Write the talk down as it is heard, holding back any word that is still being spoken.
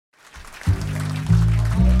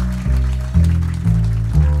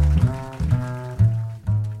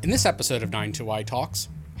this episode of 9-2-I Talks,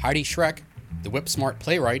 Heidi Schreck, the whip-smart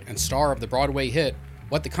playwright and star of the Broadway hit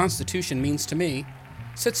What the Constitution Means to Me,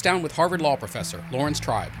 sits down with Harvard law professor Laurence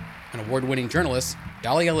Tribe and award-winning journalist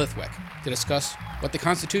Dahlia Lithwick to discuss what the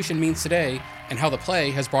Constitution means today and how the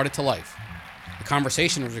play has brought it to life. The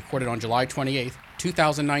conversation was recorded on July 28,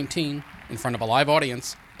 2019, in front of a live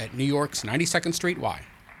audience at New York's 92nd Street Y.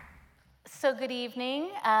 So good evening.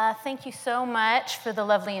 Thank you so much for the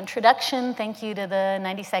lovely introduction. Thank you to the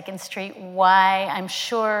 92nd Street Y. I'm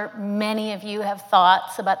sure many of you have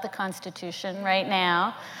thoughts about the Constitution right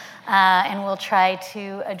now, and we'll try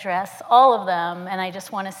to address all of them. And I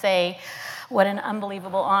just want to say what an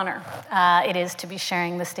unbelievable honor it is to be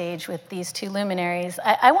sharing the stage with these two luminaries.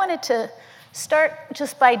 I wanted to start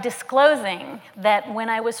just by disclosing that when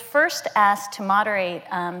I was first asked to moderate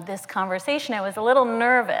this conversation, I was a little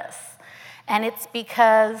nervous. And it's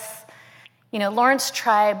because, Laurence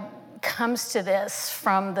Tribe comes to this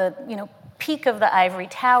from the, peak of the ivory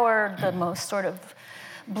tower, the most sort of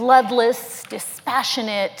bloodless,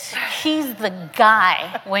 dispassionate. He's the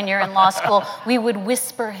guy when you're in law school. We would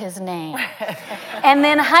whisper his name. And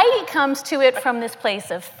then Heidi comes to it from this place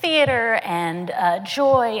of theater and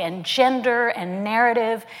joy and gender and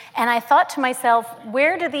narrative. And I thought to myself,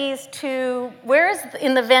 where is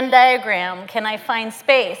in the Venn diagram can I find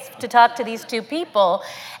space to talk to these two people?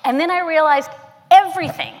 And then I realized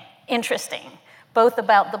everything interesting, both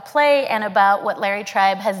about the play and about what Larry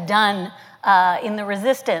Tribe has done in the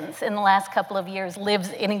resistance in the last couple of years, lives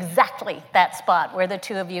in exactly that spot where the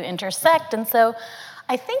two of you intersect. And so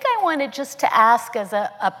I think I wanted just to ask as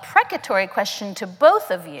a precatory question to both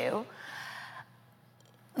of you,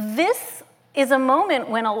 this is a moment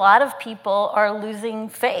when a lot of people are losing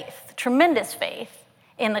faith, tremendous faith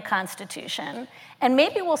in the Constitution. And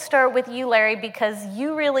maybe we'll start with you, Larry, because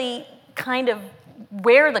you really kind of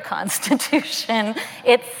wear the Constitution.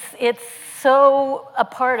 It's so a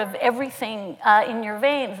part of everything in your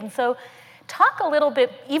veins. And so talk a little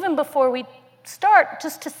bit, even before we start,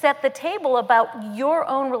 just to set the table about your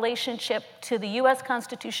own relationship to the U.S.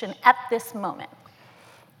 Constitution at this moment.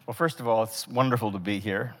 Well, first of all, it's wonderful to be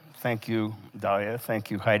here. Thank you, Dahlia. Thank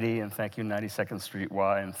you, Heidi. And thank you, 92nd Street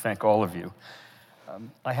Y. And thank all of you.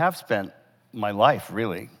 I have spent my life,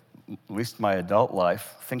 really, at least my adult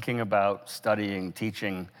life, thinking about studying,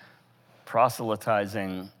 teaching,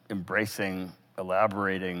 proselytizing, embracing,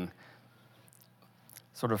 elaborating,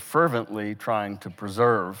 sort of fervently trying to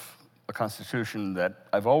preserve a constitution that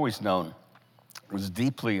I've always known was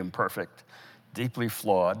deeply imperfect, deeply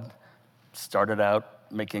flawed, started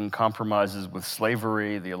out making compromises with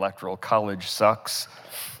slavery, the Electoral College sucks,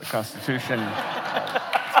 the Constitution,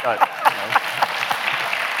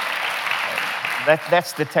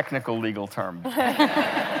 that's the technical legal term.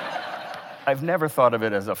 I've never thought of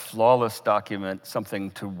it as a flawless document, something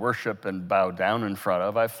to worship and bow down in front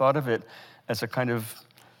of. I've thought of it as a kind of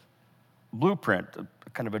blueprint, a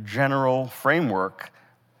kind of a general framework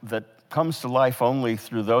that comes to life only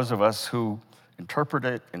through those of us who interpret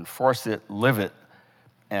it, enforce it, live it,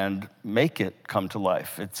 and make it come to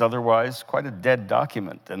life. It's otherwise quite a dead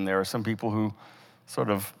document, and there are some people who sort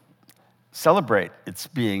of celebrate its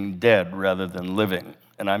being dead rather than living,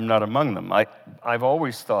 and I'm not among them. I've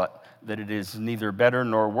always thought that it is neither better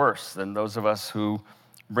nor worse than those of us who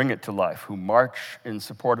bring it to life, who march in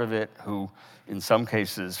support of it, who in some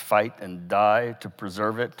cases fight and die to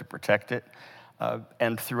preserve it, to protect it.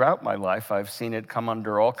 And throughout my life, I've seen it come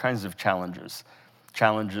under all kinds of challenges.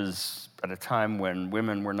 Challenges at a time when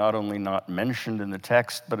women were not only not mentioned in the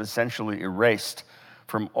text, but essentially erased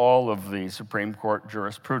from all of the Supreme Court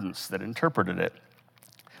jurisprudence that interpreted it.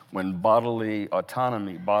 When bodily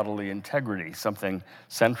autonomy, bodily integrity, something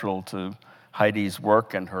central to Heidi's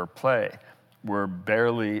work and her play, were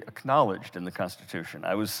barely acknowledged in the Constitution.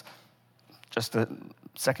 I was just a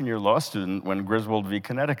second-year law student when Griswold v.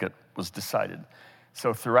 Connecticut was decided.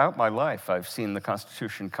 So throughout my life, I've seen the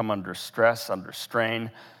Constitution come under stress, under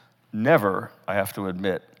strain, never, I have to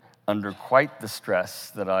admit, under quite the stress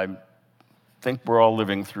that I think we're all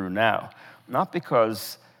living through now. Not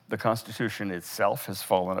because the Constitution itself has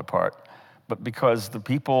fallen apart, but because the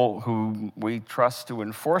people who we trust to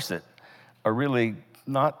enforce it are really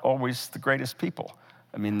not always the greatest people.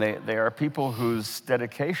 I mean, they are people whose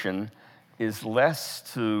dedication is less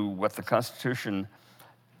to what the Constitution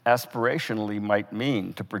aspirationally might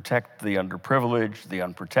mean, to protect the underprivileged, the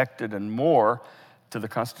unprotected, and more to the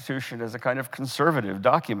Constitution as a kind of conservative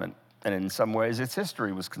document. And in some ways, its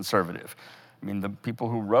history was conservative. I mean, the people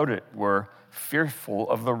who wrote it were fearful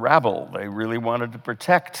of the rabble. They really wanted to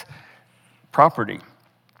protect property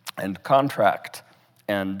and contract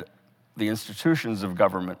and the institutions of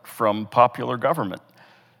government from popular government.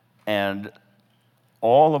 And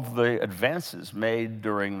all of the advances made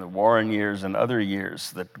during the Warren years and other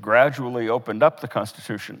years that gradually opened up the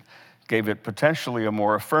Constitution, gave it potentially a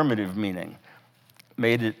more affirmative meaning,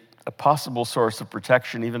 made it a possible source of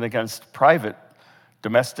protection even against private,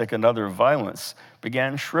 domestic and other violence,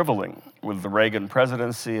 began shriveling with the Reagan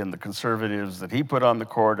presidency and the conservatives that he put on the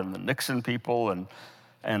court and the Nixon people and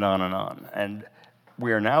on and on. And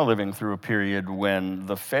we are now living through a period when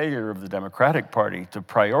the failure of the Democratic Party to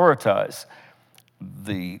prioritize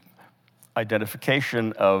the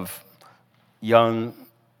identification of young,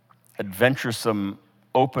 adventuresome,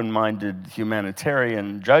 open-minded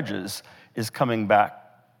humanitarian judges is coming back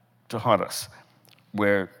to haunt us,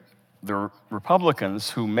 where the Republicans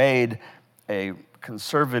who made a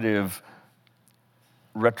conservative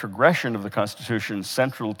retrogression of the Constitution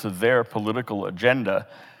central to their political agenda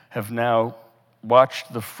have now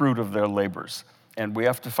watched the fruit of their labors. And we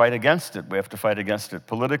have to fight against it. We have to fight against it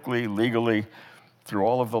politically, legally, through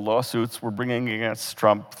all of the lawsuits we're bringing against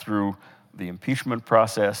Trump, through the impeachment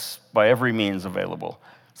process, by every means available.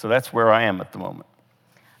 So that's where I am at the moment.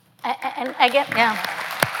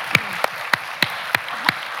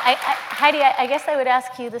 Heidi, I guess I would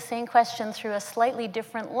ask you the same question through a slightly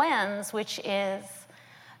different lens, which is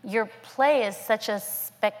your play is such a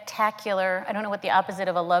spectacular, I don't know what the opposite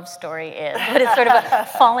of a love story is, but it's sort of a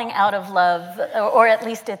falling out of love, or at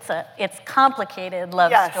least it's complicated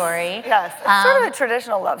love story. Yes, it's sort of a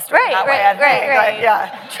traditional love story that way, I think. Right. Like,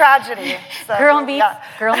 yeah, tragedy. So,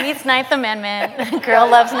 girl meets Ninth Amendment, girl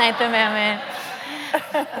loves Ninth Amendment.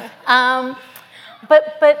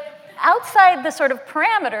 But outside the sort of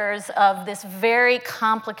parameters of this very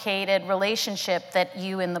complicated relationship that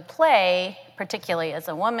you in the play, particularly as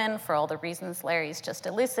a woman, for all the reasons Larry's just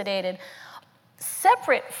elucidated,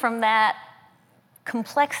 separate from that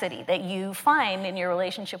complexity that you find in your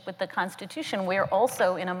relationship with the Constitution, we're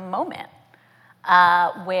also in a moment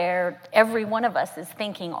where every one of us is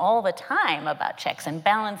thinking all the time about checks and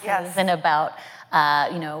balances and about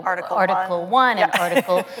Article 1 and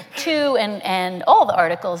Article 2 and all the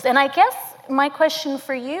articles. And I guess my question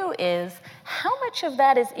for you is, how much of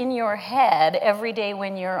that is in your head every day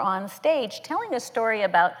when you're on stage telling a story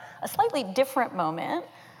about a slightly different moment?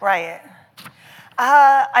 Right.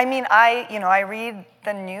 I read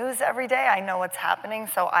the news every day. I know what's happening,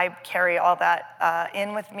 so I carry all that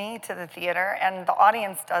in with me to the theater, and the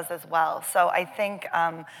audience does as well. So I think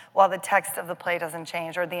while the text of the play doesn't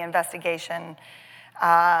change, or the investigation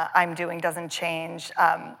I'm doing doesn't change,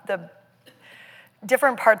 the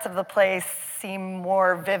different parts of the play seem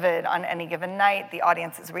more vivid on any given night. The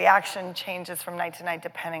audience's reaction changes from night to night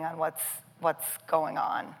depending on what's going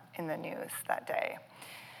on in the news that day.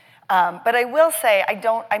 But I will say,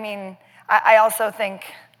 I also think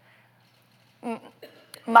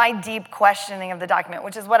my deep questioning of the document,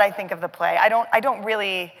 which is what I think of the play,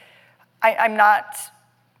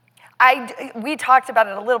 we talked about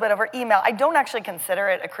it a little bit over email. I don't actually consider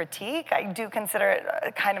it a critique. I do consider it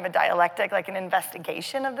a kind of a dialectic, like an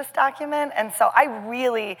investigation of this document. And so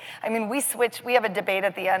we have a debate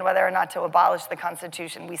at the end whether or not to abolish the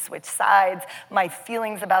Constitution. We switch sides. My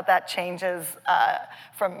feelings about that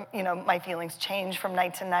my feelings change from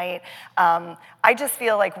night to night. I just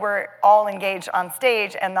feel like we're all engaged on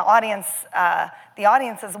stage, and the audience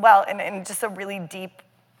as well, in just a really deep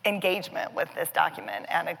engagement with this document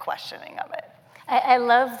and a questioning of it. I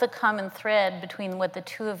love the common thread between what the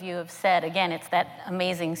two of you have said. Again, it's that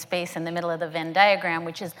amazing space in the middle of the Venn diagram,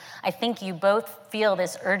 which is, I think you both feel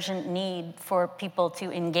this urgent need for people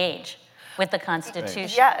to engage with the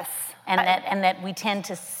Constitution. Yes. And that we tend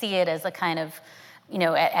to see it as a kind of,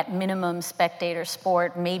 at minimum spectator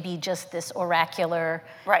sport, maybe just this oracular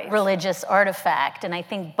religious artifact. And I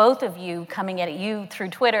think both of you coming at it, you through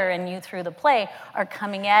Twitter and you through the play, are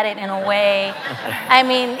coming at it in a way.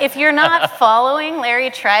 If you're not following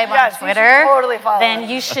Larry Tribe on Twitter, then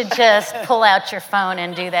you should just pull out your phone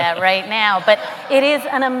and do that right now. But it is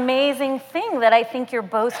an amazing thing that I think you're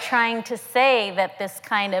both trying to say, that this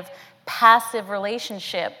kind of passive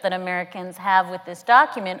relationship that Americans have with this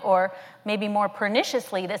document, or maybe more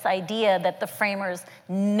perniciously, this idea that the framers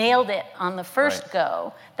nailed it on the first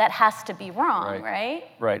go, that has to be wrong, right?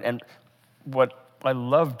 Right, and what I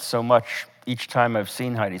loved so much each time I've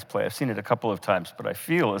seen Heidi's play, I've seen it a couple of times, but I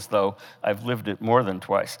feel as though I've lived it more than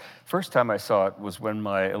twice. First time I saw it was when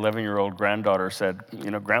my 11-year-old granddaughter said,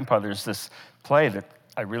 Grandpa, there's this play that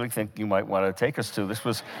I really think you might want to take us to. This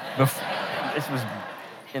was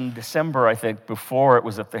in December, I think, before it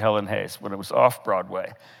was at the Helen Hayes, when it was off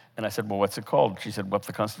Broadway. And I said, well, what's it called? She said, What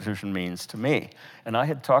the Constitution Means to Me. And I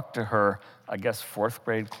had talked to her I guess, 4th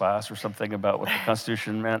grade class or something about what the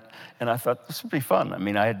Constitution meant. And I thought, this would be fun. I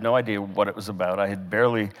mean, I had no idea what it was about. I had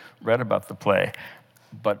barely read about the play.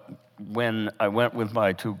 But when I went with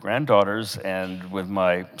my 2 granddaughters and with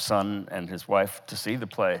my son and his wife to see the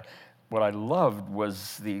play, what I loved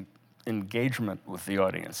was the engagement with the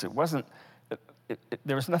audience. It wasn't,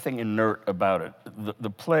 there was nothing inert about it. The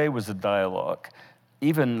play was a dialogue.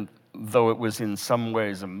 Even though it was in some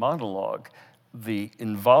ways a monologue, the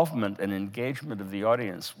involvement and engagement of the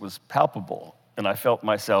audience was palpable, and I felt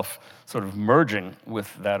myself sort of merging with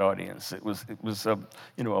that audience. It was a,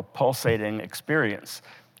 a pulsating experience.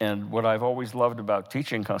 And what I've always loved about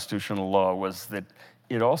teaching constitutional law was that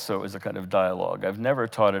it also is a kind of dialogue. I've never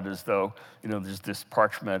taught it as though, there's this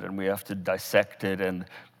parchment and we have to dissect it and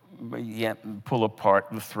pull apart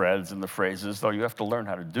the threads and the phrases, though you have to learn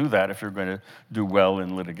how to do that if you're going to do well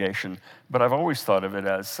in litigation. But I've always thought of it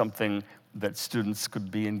as something that students could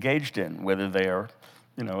be engaged in, whether they are,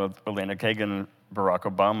 Elena Kagan and Barack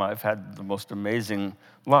Obama. I've had the most amazing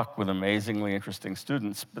luck with amazingly interesting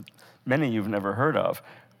students, but many you've never heard of.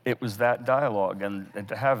 It was that dialogue, and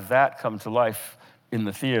to have that come to life in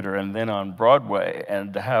the theater and then on Broadway,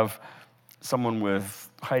 and to have someone with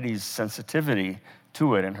Heidi's sensitivity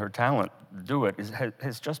to it and her talent do it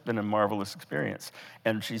has just been a marvelous experience.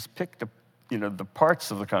 And she's picked the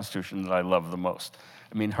parts of the Constitution that I love the most.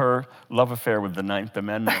 I mean, her love affair with the 9th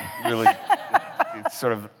Amendment really, it's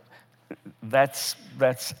sort of, that's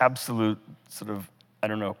absolute sort of, I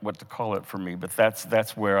don't know what to call it for me, but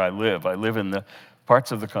that's where I live. I live in the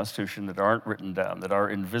parts of the Constitution that aren't written down, that are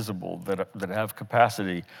invisible, that have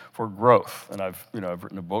capacity for growth. And I've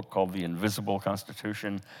written a book called The Invisible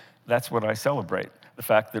Constitution. That's what I celebrate, the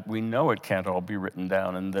fact that we know it can't all be written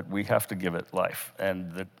down and that we have to give it life,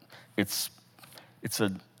 and that it's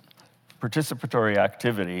a participatory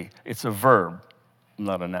activity. It's a verb,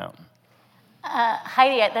 not a noun.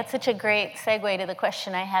 Heidi, that's such a great segue to the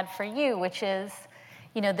question I had for you, which is,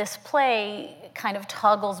 this play kind of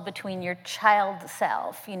toggles between your child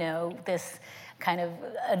self, this kind of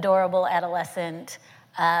adorable adolescent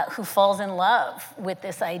who falls in love with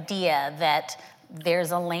this idea that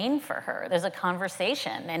there's a lane for her, there's a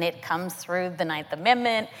conversation, and it comes through the 9th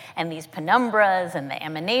Amendment and these penumbras and the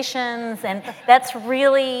emanations, and that's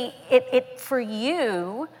really, it for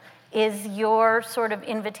you is your sort of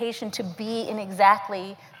invitation to be in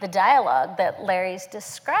exactly the dialogue that Larry's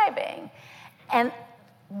describing. And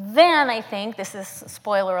then I think, this is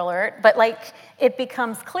spoiler alert, but it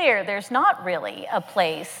becomes clear there's not really a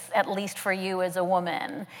place, at least for you as a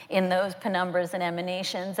woman, in those penumbras and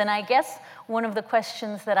emanations. And I guess one of the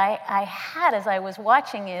questions that I had as I was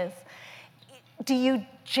watching is, do you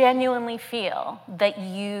genuinely feel that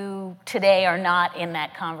you today are not in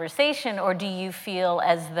that conversation, or do you feel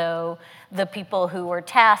as though the people who were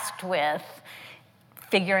tasked with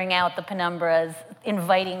figuring out the penumbras,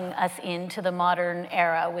 inviting us into the modern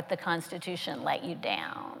era with the Constitution, let you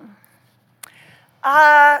down?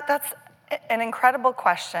 That's an incredible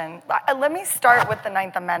question. Let me start with the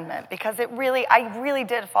 9th Amendment, because I really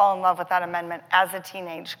did fall in love with that amendment as a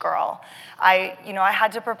teenage girl. I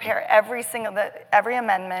had to prepare every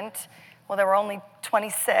amendment. Well, there were only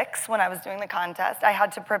 26 when I was doing the contest. I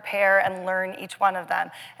had to prepare and learn each one of them.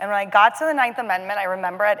 And when I got to the 9th Amendment, I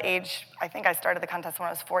remember I think I started the contest when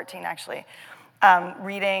I was 14, actually,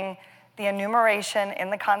 reading, "The enumeration in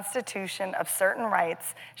the Constitution of certain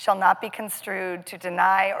rights shall not be construed to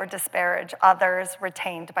deny or disparage others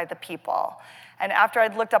retained by the people." And after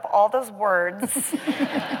I'd looked up all those words,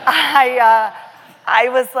 I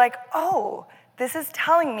was like, oh, this is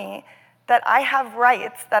telling me that I have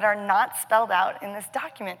rights that are not spelled out in this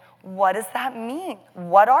document. What does that mean?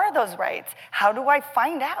 What are those rights? How do I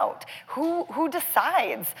find out? Who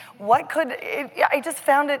decides? I just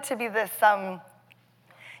found it to be this, I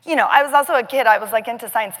was also a kid. I was into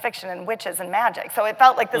science fiction and witches and magic. So it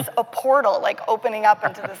felt like a portal, opening up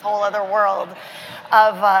into this whole other world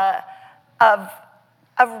of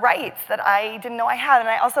rights that I didn't know I had. And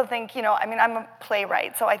I also think, I'm a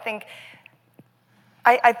playwright, so I think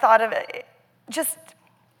I thought of it, just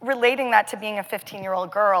relating that to being a 15-year-old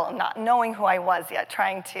girl and not knowing who I was yet,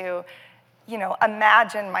 trying to,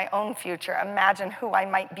 imagine my own future, imagine who I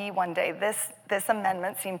might be one day. This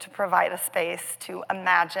amendment seemed to provide a space to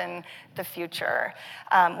imagine the future,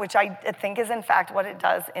 which I think is in fact what it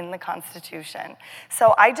does in the Constitution.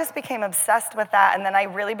 So I just became obsessed with that, and then I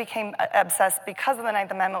really became obsessed because of the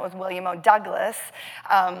 9th Amendment with William O. Douglas,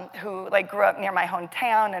 who grew up near my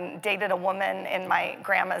hometown and dated a woman in my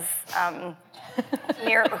grandma's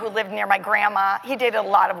who lived near my grandma. He dated a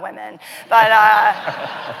lot of women, but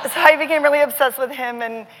so I became really obsessed with him,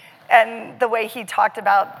 and and the way he talked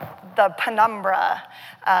about the penumbra.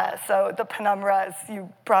 So the penumbra, as you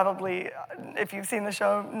probably, if you've seen the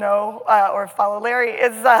show, know or follow Larry,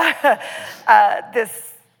 is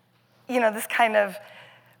this, this kind of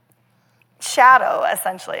shadow,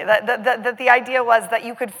 essentially. That the idea was that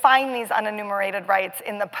you could find these unenumerated rights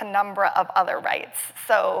in the penumbra of other rights.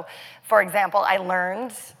 So, for example, I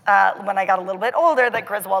learned when I got a little bit older that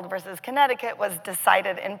Griswold versus Connecticut was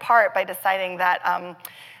decided in part by deciding that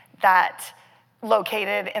that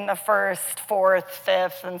located in the First, Fourth,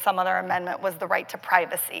 Fifth, and some other amendment was the right to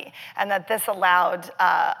privacy, and that this allowed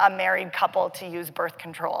a married couple to use birth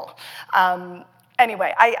control.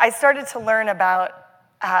 Anyway, I started to learn about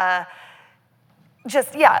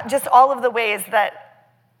just all of the ways that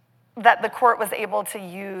the court was able to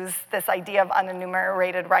use this idea of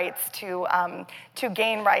unenumerated rights to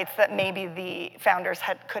gain rights that maybe the founders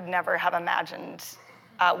could never have imagined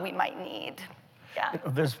we might need. Yeah.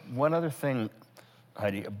 There's one other thing,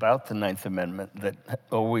 Heidi, about the Ninth Amendment that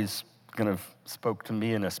always kind of spoke to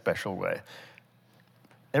me in a special way.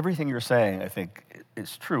 Everything you're saying, I think,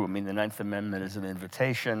 is true. I mean, the Ninth Amendment is an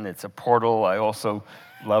invitation. It's a portal. I also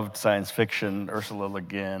loved science fiction, Ursula Le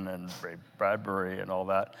Guin and Ray Bradbury and all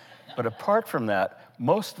that. But apart from that,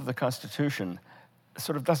 most of the Constitution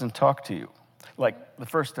sort of doesn't talk to you. Like the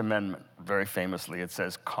First Amendment, very famously, it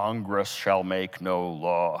says, Congress shall make no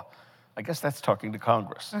law. I guess that's talking to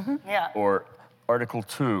Congress. Mm-hmm. Yeah. Or Article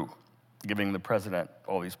 2, giving the president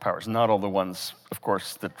all these powers. Not all the ones, of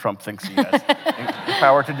course, that Trump thinks he has the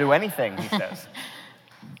power to do anything, he says.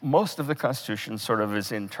 Most of the Constitution sort of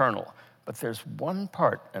is internal. But there's one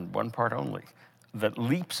part, and one part only, that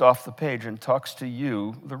leaps off the page and talks to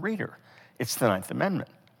you, the reader. It's the Ninth Amendment.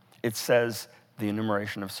 It says the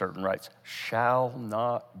enumeration of certain rights shall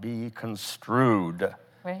not be construed.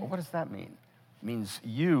 Right. Well, what does that mean? It means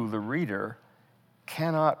you, the reader,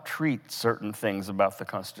 cannot treat certain things about the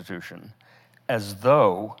Constitution as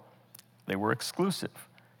though they were exclusive.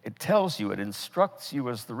 It tells you, it instructs you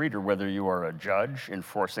as the reader, whether you are a judge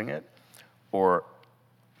enforcing it, or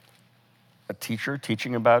a teacher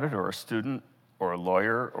teaching about it, or a student, or a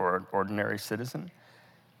lawyer, or an ordinary citizen.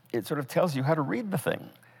 It sort of tells you how to read the thing.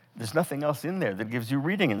 There's nothing else in there that gives you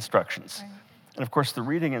reading instructions. Right. And of course, the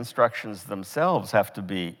reading instructions themselves have to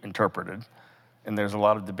be interpreted. And there's a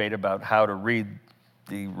lot of debate about how to read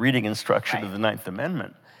the reading instruction of the Ninth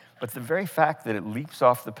Amendment. But the very fact that it leaps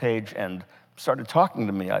off the page and started talking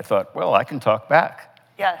to me, I thought, well, I can talk back.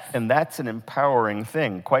 Yes. And that's an empowering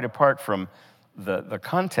thing, quite apart from the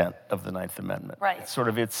content of the Ninth Amendment. Right. It's sort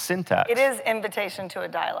of its syntax. It is invitation to a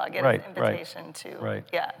dialogue. It is invitation to, right.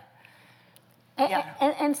 Yeah.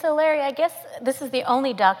 And so, Larry, I guess this is the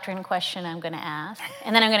only doctrine question I'm going to ask.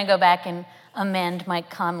 And then I'm going to go back and amend my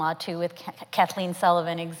con law 2 with Kathleen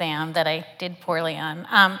Sullivan exam that I did poorly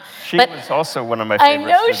on. She was also one of my favorite I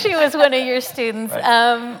know students. she was one of your students.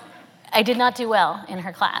 Right. I did not do well in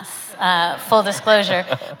her class, full disclosure.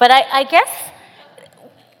 But I guess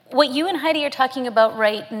what you and Heidi are talking about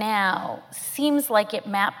right now seems like it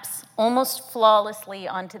maps almost flawlessly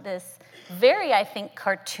onto this very, I think,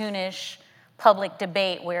 cartoonish public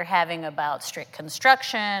debate we're having about strict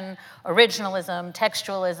construction, originalism,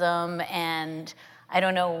 textualism, and I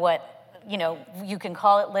don't know what, you can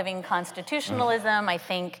call it living constitutionalism. I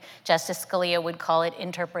think Justice Scalia would call it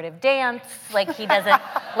interpretive dance. Like he doesn't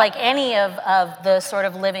like any of the sort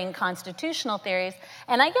of living constitutional theories.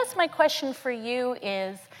 And I guess my question for you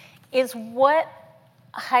is what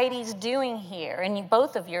Heidi's doing here, in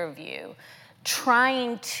both of your view,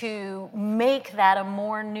 trying to make that a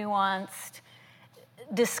more nuanced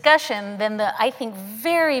discussion than the, I think,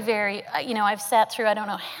 very, very, I've sat through I don't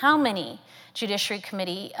know how many Judiciary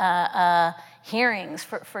Committee hearings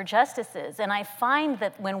for justices, and I find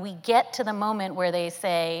that when we get to the moment where they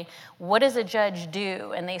say, what does a judge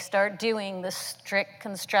do? And they start doing the strict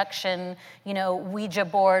construction, Ouija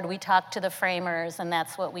board, we talk to the framers, and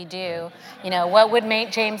that's what we do. What would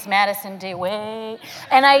James Madison do? Wait.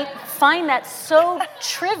 And I find that so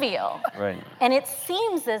trivial. Right. And it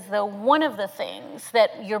seems as though one of the things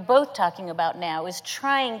that you're both talking about now is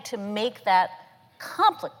trying to make that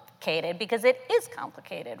complicated, because it is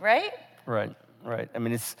complicated, right? Right. I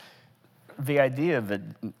mean, it's the idea that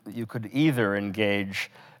you could either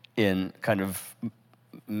engage in kind of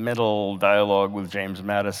mental dialogue with James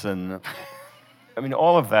Madison. I mean,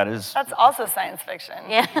 all of that is... That's also science fiction.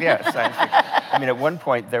 Yeah. Yeah, science fiction. I mean, at one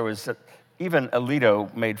point there was... even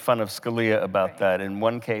Alito made fun of Scalia about that in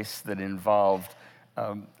one case that involved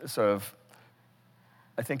sort of...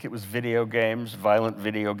 I think it was video games, violent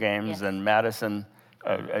video games, Yes. and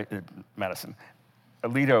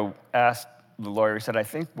Alito asked the lawyer, he said, I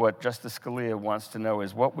think what Justice Scalia wants to know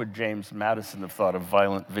is what would James Madison have thought of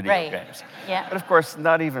violent video games? Yeah. But of course,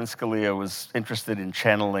 not even Scalia was interested in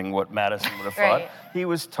channeling what Madison would have thought. He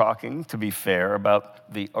was talking, to be fair,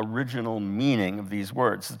 about the original meaning of these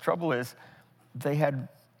words. The trouble is, they had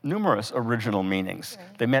numerous original meanings.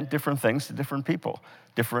 They meant different things to different people,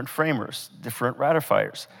 different framers, different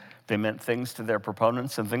ratifiers. They meant things to their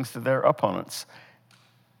proponents and things to their opponents.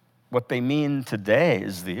 What they mean today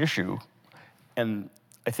is the issue. And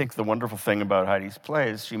I think the wonderful thing about Heidi's play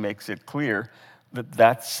is she makes it clear that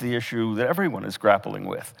that's the issue that everyone is grappling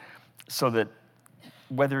with. So that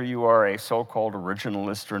whether you are a so-called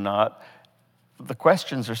originalist or not, the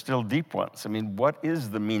questions are still deep ones. I mean, what is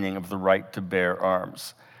the meaning of the right to bear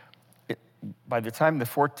arms? By the time the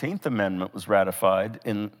 14th Amendment was ratified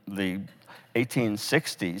in the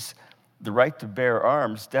 1860s, the right to bear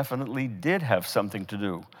arms definitely did have something to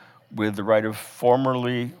do with the right of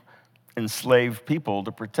formerly enslaved people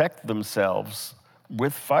to protect themselves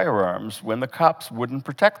with firearms when the cops wouldn't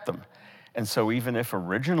protect them. And so even if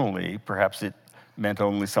originally perhaps it meant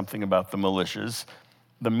only something about the militias,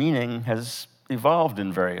 the meaning has evolved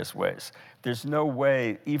in various ways. There's no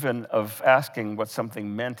way even of asking what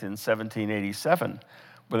something meant in 1787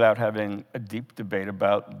 without having a deep debate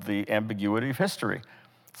about the ambiguity of history,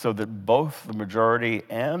 so that both the majority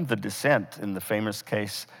and the dissent in the famous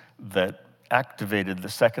case that activated the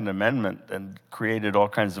Second Amendment and created all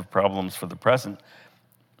kinds of problems for the present,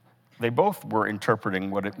 they both were interpreting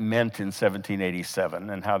what it meant in 1787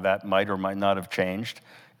 and how that might or might not have changed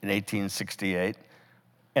in 1868,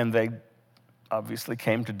 and they obviously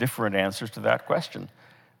came to different answers to that question.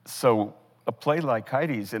 So a play like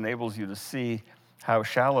Heidi's enables you to see how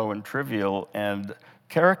shallow and trivial and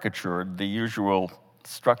caricatured the usual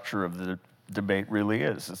structure of the debate really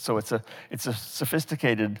is. So it's a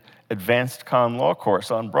sophisticated advanced con law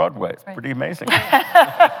course on Broadway. It's pretty amazing.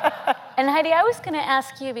 And Heidi, I was going to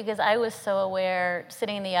ask you, because I was so aware,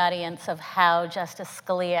 sitting in the audience, of how Justice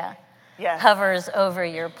Scalia hovers over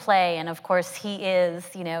your play. And of course, he is,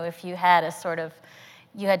 if you had a sort of,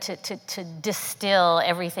 you had to distill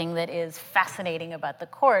everything that is fascinating about the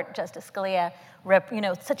court, Justice Scalia,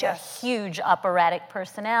 such a huge operatic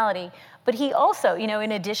personality. But he also,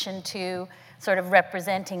 in addition to sort of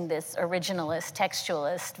representing this originalist,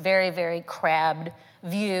 textualist, very, very crabbed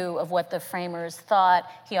view of what the framers thought,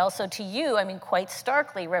 he also, to you, quite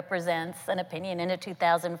starkly represents an opinion in a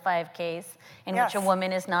 2005 case in which a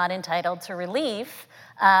woman is not entitled to relief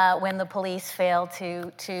when the police fail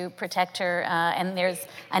to protect her, and there's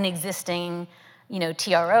an existing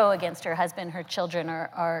TRO against her husband, her children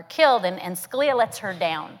are killed, and Scalia lets her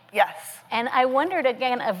down. Yes. And I wondered,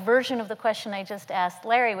 again, a version of the question I just asked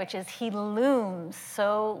Larry, which is he looms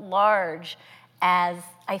so large as,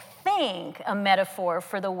 I think, a metaphor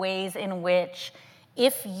for the ways in which,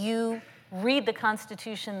 if you read the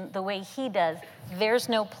Constitution the way he does, there's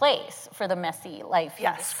no place for the messy life you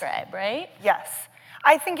describe, right? Yes.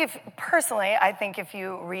 I think if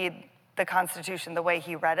you read the Constitution the way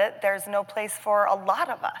he read it, there's no place for a lot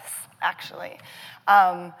of us, actually.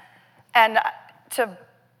 And to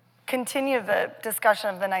continue the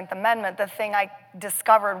discussion of the Ninth Amendment, the thing I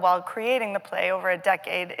discovered while creating the play over a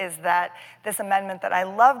decade is that this amendment that I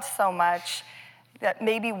loved so much, that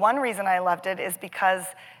maybe one reason I loved it is because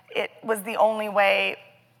it was the only way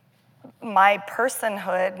my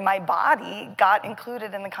personhood, my body, got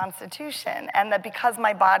included in the Constitution. And that because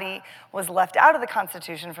my body was left out of the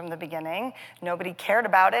Constitution from the beginning, nobody cared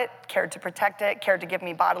about it, cared to protect it, cared to give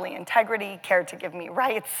me bodily integrity, cared to give me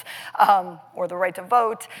rights, or the right to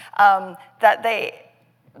vote, that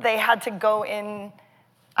they had to go in.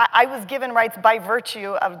 I was given rights by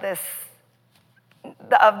virtue of the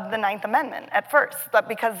Ninth Amendment at first, but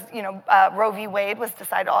because Roe v. Wade was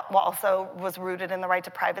decided, also was rooted in the right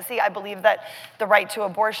to privacy. I believe that the right to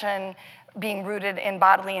abortion being rooted in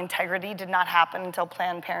bodily integrity did not happen until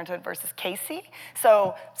Planned Parenthood versus Casey.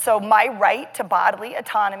 So my right to bodily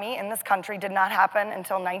autonomy in this country did not happen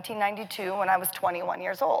until 1992 when I was 21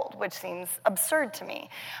 years old, which seems absurd to me.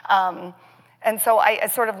 And so I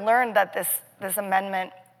sort of learned that this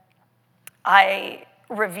amendment I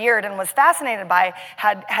revered and was fascinated by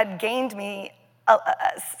had gained me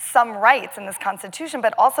some rights in this Constitution,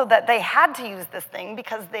 but also that they had to use this thing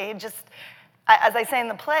because they just, as I say in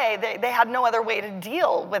the play, they had no other way to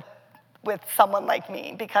deal with someone like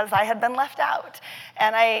me because I had been left out.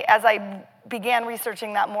 And as I began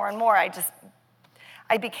researching that more and more,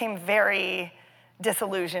 I became very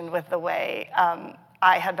disillusioned with the way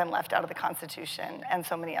I had been left out of the Constitution, and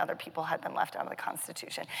so many other people had been left out of the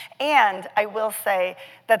Constitution. And I will say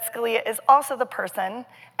that Scalia is also the person,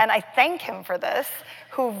 and I thank him for this,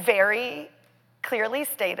 who very clearly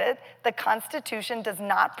stated, the Constitution does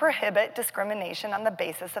not prohibit discrimination on the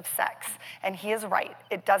basis of sex. And he is right,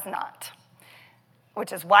 it does not.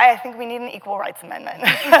 Which is why I think we need an Equal Rights Amendment.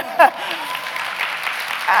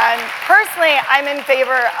 And personally, I'm in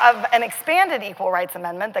favor of an expanded Equal Rights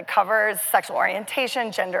Amendment that covers sexual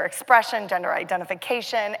orientation, gender expression, gender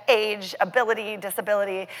identification, age, ability,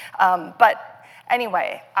 disability. But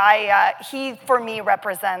anyway, he, for me,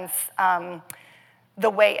 represents the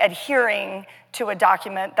way adhering to a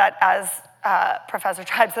document that, as Professor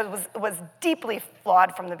Tribe said, was deeply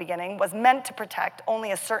flawed from the beginning, was meant to protect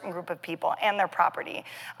only a certain group of people and their property.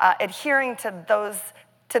 Adhering to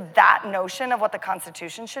that notion of what the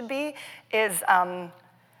Constitution should be is not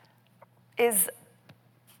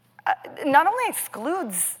only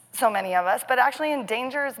excludes so many of us, but actually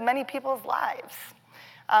endangers many people's lives.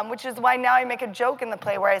 Which is why now I make a joke in the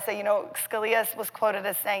play where I say, Scalia was quoted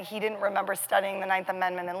as saying he didn't remember studying the Ninth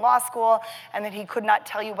Amendment in law school and that he could not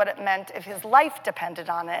tell you what it meant if his life depended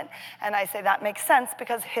on it. And I say that makes sense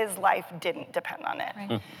because his life didn't depend on it.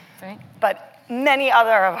 Right. Right. But many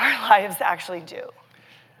other of our lives actually do.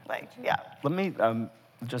 Let me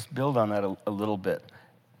just build on that a little bit.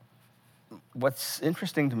 What's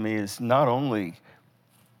interesting to me is not only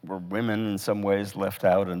were women in some ways left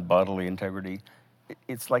out in bodily integrity,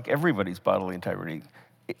 it's like everybody's bodily integrity.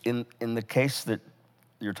 In the case that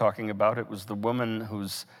you're talking about, it was the woman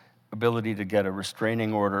whose ability to get a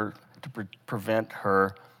restraining order to prevent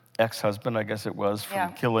her ex-husband, I guess it was,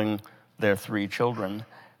 from killing their 3 children,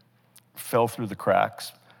 fell through the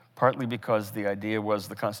cracks, partly because the idea was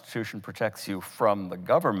the Constitution protects you from the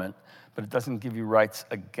government, but it doesn't give you rights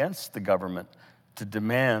against the government to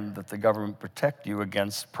demand that the government protect you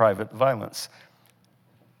against private violence.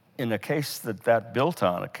 In a case that built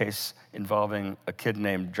on, a case involving a kid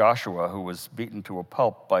named Joshua who was beaten to a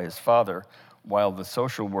pulp by his father while the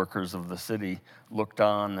social workers of the city looked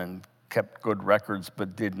on and kept good records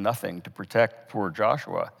but did nothing to protect poor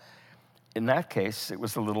Joshua. In that case, it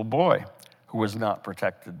was the little boy who was not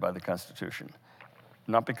protected by the Constitution.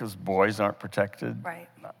 Not because boys aren't protected. Right.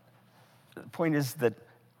 The point is that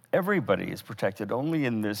everybody is protected only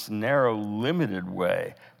in this narrow, limited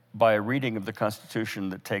way by a reading of the Constitution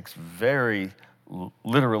that takes very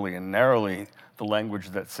literally and narrowly the language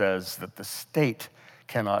that says that the state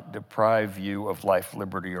cannot deprive you of life,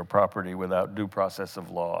 liberty, or property without due process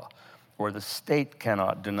of law, or the state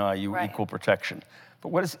cannot deny you equal protection. But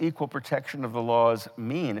what does equal protection of the laws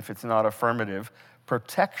mean if it's not affirmative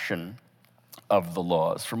protection of the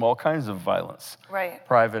laws from all kinds of violence,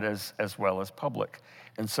 private as well as public?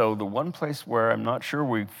 And so the one place where I'm not sure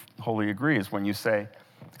we wholly agree is when you say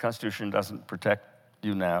the Constitution doesn't protect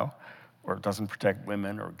you now, or it doesn't protect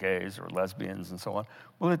women or gays or lesbians and so on.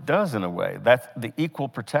 Well, it does in a way. The Equal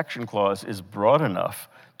Protection Clause is broad enough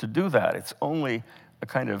to do that. It's only a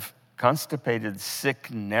kind of constipated,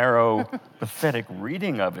 sick, narrow, pathetic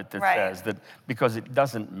reading of it that says that because it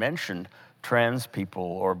doesn't mention trans people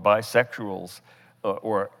or bisexuals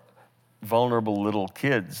or vulnerable little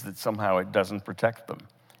kids, that somehow it doesn't protect them.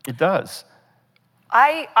 It does.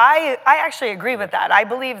 I actually agree with that. I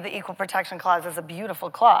believe the Equal Protection Clause is a beautiful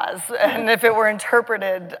clause, and if it were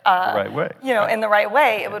interpreted the right way. In the right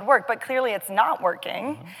way, it would work. But clearly it's not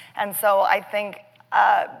working. And so I think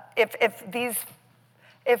if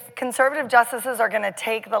conservative justices are going to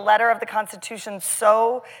take the letter of the Constitution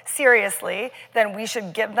so seriously, then we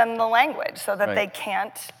should give them the language so that they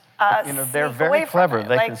can't they're very clever.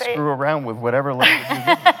 They can screw around with whatever language you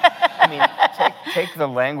give them. I mean, take the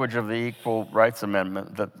language of the Equal Rights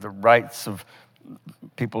Amendment, that the rights of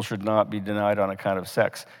people should not be denied on account of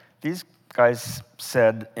sex. These guys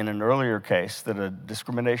said in an earlier case that a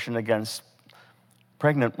discrimination against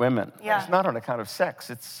pregnant women is not on account of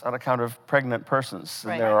sex, it's on account of pregnant persons.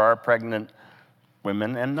 And there are pregnant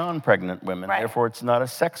women and non-pregnant women. Therefore, it's not a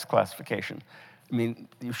sex classification. I mean,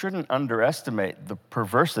 you shouldn't underestimate the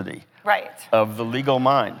perversity of the legal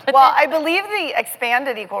mind. Well, I believe the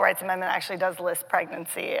expanded Equal Rights Amendment actually does list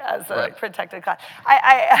pregnancy as a protected class.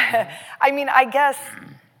 I mean, I guess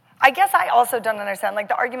I also don't understand, like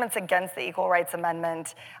the arguments against the Equal Rights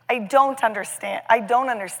Amendment, I don't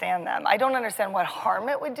understand them. I don't understand what harm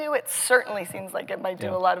it would do. It certainly seems like it might do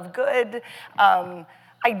a lot of good.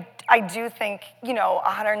 I do think,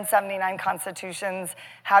 179 constitutions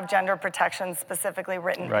have gender protections specifically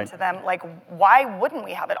written into them. Like, why wouldn't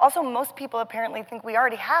we have it? Also, most people apparently think we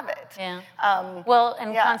already have it. Yeah.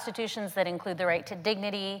 Constitutions that include the right to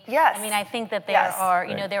dignity. Yes. I mean, I think that there are,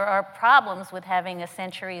 there are problems with having a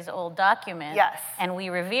centuries-old document. Yes. And we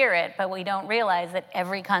revere it, but we don't realize that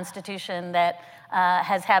every constitution that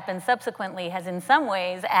has happened subsequently has in some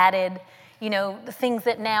ways added the things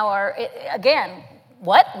that now are, again,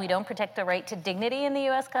 what? We don't protect the right to dignity in the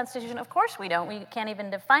US Constitution? Of course we don't. We can't even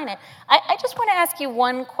define it. I just want to ask you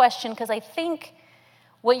one question, because I think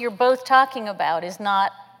what you're both talking about is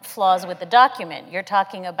not flaws with the document. You're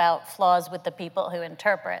talking about flaws with the people who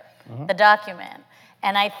interpret the document.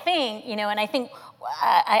 And I think,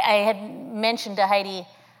 I had mentioned to Heidi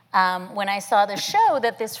when I saw the show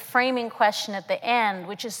that this framing question at the end,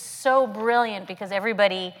 which is so brilliant because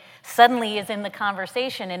everybody suddenly is in the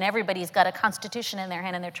conversation and everybody's got a constitution in their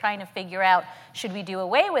hand and they're trying to figure out, should we do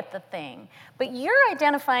away with the thing? But you're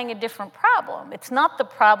identifying a different problem. It's not the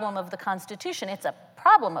problem of the Constitution, it's a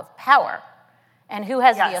problem of power and who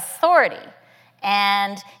has the authority.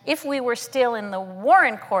 And if we were still in the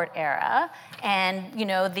Warren Court era and,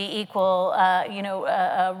 the equal,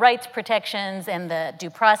 rights protections and the due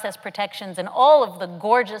process protections and all of the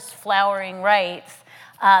gorgeous flowering rights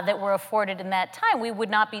that were afforded in that time, we would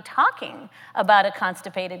not be talking about a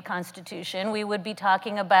constipated constitution. We would be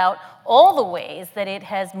talking about all the ways that it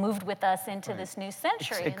has moved with us into this new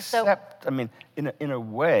century. Except, in a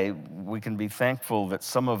way, we can be thankful that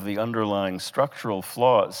some of the underlying structural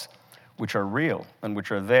flaws, which are real and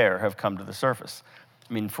which are there, have come to the surface.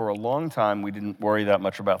 For a long time, we didn't worry that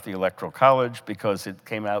much about the Electoral College because it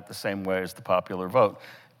came out the same way as the popular vote.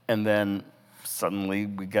 And then suddenly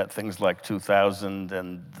we get things like 2000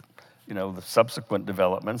 and the subsequent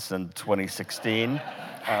developments in 2016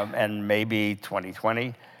 and maybe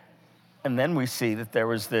 2020. And then we see that there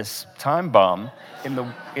was this time bomb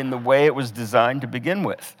in the way it was designed to begin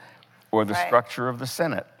with, or the structure of the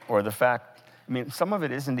Senate, or the fact, some of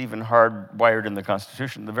it isn't even hardwired in the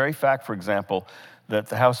Constitution. The very fact, for example, that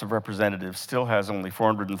the House of Representatives still has only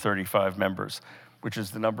 435 members, which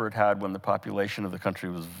is the number it had when the population of the country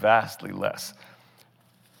was vastly less.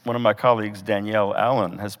 One of my colleagues, Danielle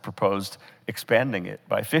Allen, has proposed expanding it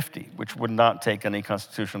by 50, which would not take any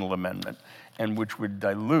constitutional amendment, and which would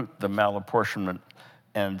dilute the malapportionment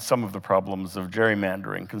and some of the problems of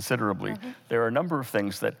gerrymandering considerably. There are a number of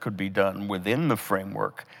things that could be done within the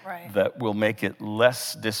framework that will make it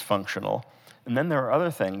less dysfunctional. And then there are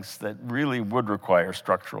other things that really would require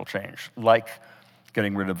structural change, like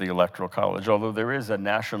getting rid of the Electoral College, although there is a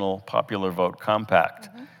national popular vote compact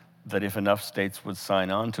that if enough states would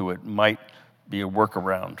sign on to it, might be a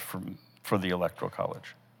workaround for the Electoral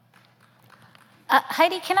College.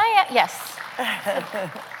 Heidi, can I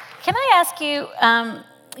ask you,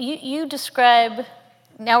 you describe,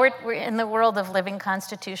 now we're in the world of living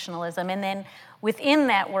constitutionalism, and then within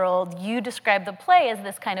that world, you describe the play as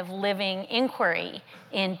this kind of living inquiry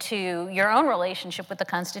into your own relationship with the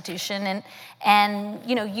Constitution, and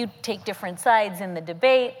you take different sides in the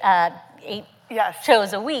debate, 8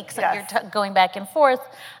 shows a week, so you're going back and forth.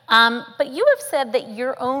 But you have said that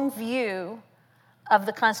your own view of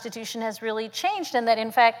the Constitution has really changed, and that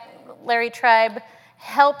in fact, Larry Tribe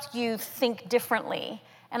helped you think differently.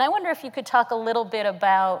 And I wonder if you could talk a little bit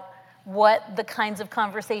about what the kinds of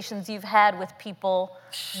conversations you've had with people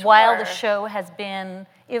while the show has been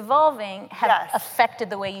evolving have affected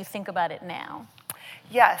the way you think about it now.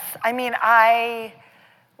 Yes,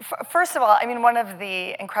 first of all, one of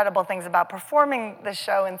the incredible things about performing the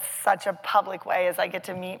show in such a public way is I get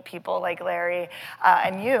to meet people like Larry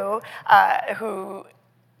and you, who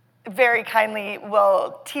very kindly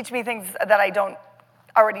will teach me things that I don't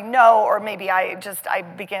already know, or maybe I've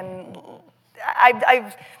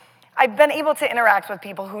been able to interact with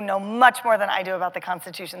people who know much more than I do about the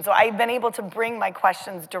Constitution. So I've been able to bring my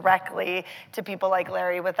questions directly to people like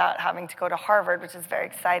Larry without having to go to Harvard, which is very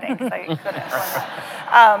exciting because I couldn't afford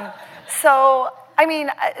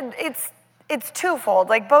that. It's twofold.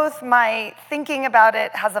 Like, both my thinking about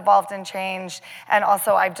it has evolved and changed, and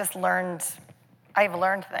also I've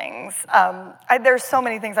learned things. There's so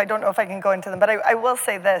many things, I don't know if I can go into them, but I will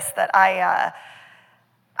say this, that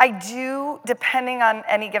I do, depending on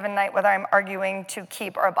any given night, whether I'm arguing to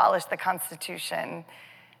keep or abolish the Constitution,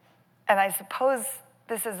 and I suppose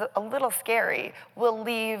this is a little scary, will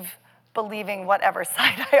leave believing whatever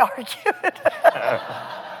side I argued.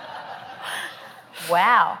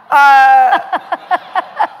 Wow.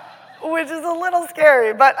 Which is a little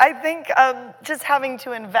scary, but I think just having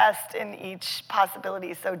to invest in each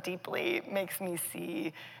possibility so deeply makes me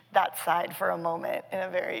see that side for a moment in a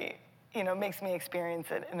very, makes me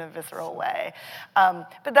experience it in a visceral way.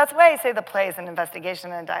 But that's why I say the play is an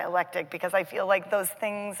investigation and a dialectic, because I feel like those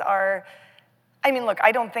things are, look,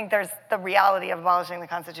 I don't think there's the reality of abolishing the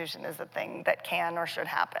Constitution is a thing that can or should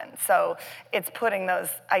happen. So it's putting those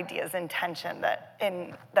ideas in tension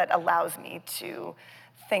that allows me to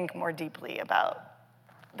think more deeply about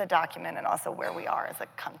the document and also where we are as a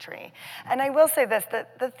country. And I will say this,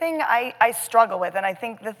 that the thing I struggle with, and I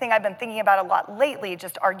think the thing I've been thinking about a lot lately,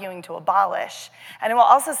 just arguing to abolish, and I will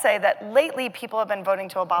also say that lately people have been voting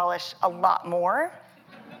to abolish a lot more.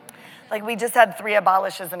 Like we just had 3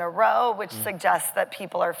 abolishes in a row, which suggests that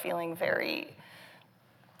people are feeling very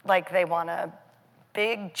like they want a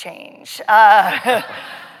big change.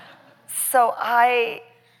 So I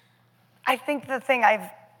think the thing I've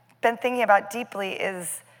been thinking about deeply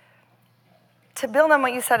is to build on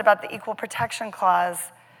what you said about the Equal Protection Clause.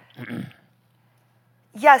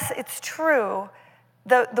 Yes, it's true.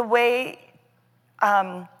 The way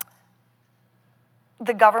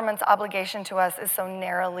the government's obligation to us is so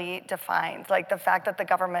narrowly defined, like the fact that the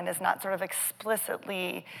government is not sort of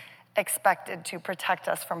explicitly expected to protect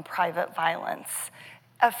us from private violence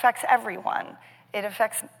affects everyone. It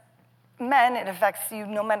affects men, it affects you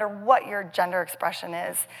no matter what your gender expression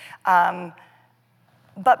is.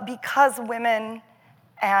 But because women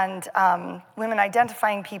and women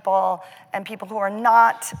identifying people and people who are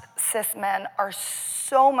not cis men are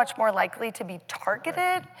so much more likely to be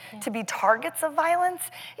targeted, to be targets of violence,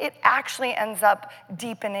 it actually ends up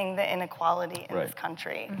deepening the inequality in this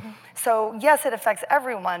country. So yes, it affects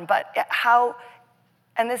everyone, but how,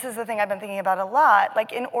 and this is the thing I've been thinking about a lot,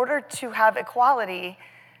 like in order to have equality,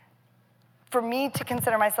 for me to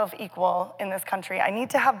consider myself equal in this country, I need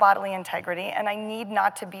to have bodily integrity, and I need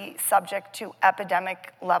not to be subject to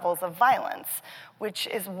epidemic levels of violence, which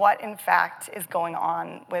is what, in fact, is going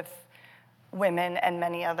on with women and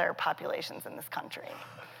many other populations in this country.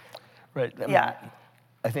 Right. I mean,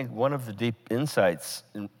 I think one of the deep insights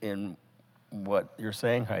in what you're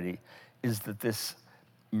saying, Heidi, is that this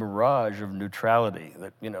mirage of neutrality,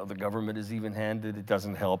 that the government is even-handed, it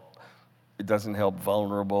doesn't help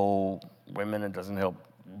vulnerable women, it doesn't help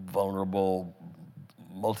vulnerable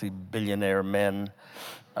multi-billionaire men.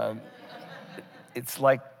 It's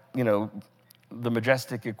like, the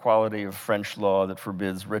majestic equality of French law that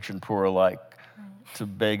forbids rich and poor alike to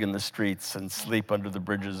beg in the streets and sleep under the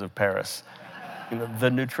bridges of Paris. The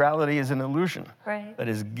neutrality is an illusion that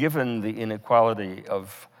is given the inequality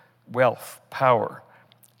of wealth, power,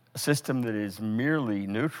 a system that is merely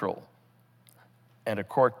neutral, and a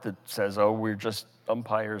court that says, oh, we're just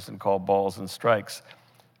umpires and call balls and strikes,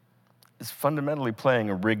 is fundamentally playing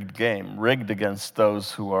a rigged game, rigged against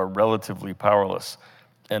those who are relatively powerless,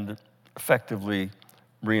 and effectively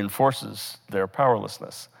reinforces their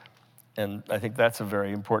powerlessness. And I think that's a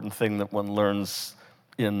very important thing that one learns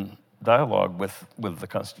in dialogue with the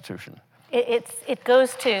Constitution. It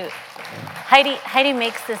goes to, Heidi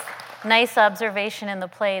makes this nice observation in the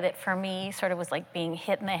play that for me sort of was like being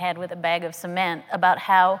hit in the head with a bag of cement about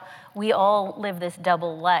how we all live this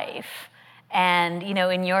double life. And,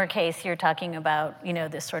 in your case, you're talking about,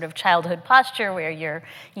 this sort of childhood posture where you're,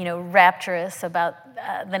 rapturous about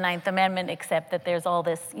the Ninth Amendment, except that there's all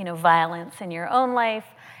this, violence in your own life.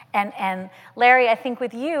 And Larry, I think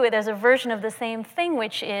with you, there's a version of the same thing,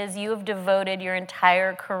 which is you have devoted your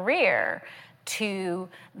entire career to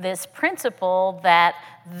this principle that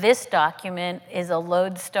this document is a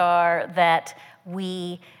lodestar, that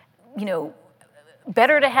we,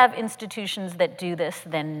 better to have institutions that do this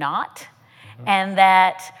than not, and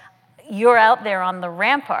that you're out there on the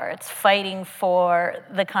ramparts fighting for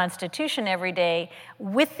the Constitution every day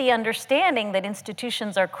with the understanding that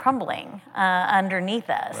institutions are crumbling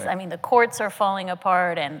underneath us. Right. I mean, the courts are falling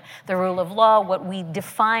apart, and the rule of law, what we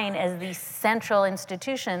define as these central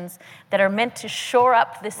institutions that are meant to shore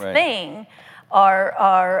up this thing,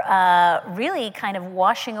 are really kind of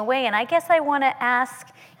washing away. And I guess I want to ask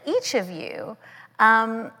each of you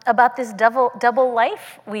about this double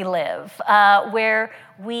life we live, where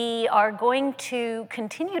we are going to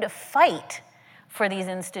continue to fight for these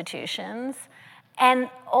institutions, and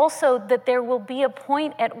also that there will be a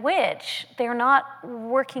point at which they're not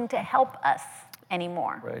working to help us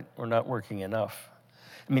anymore. Right, we're not working enough.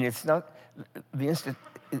 I mean, it's not,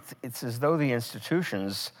 it's as though the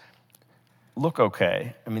institutions look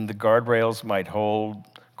okay. I mean, the guardrails might hold,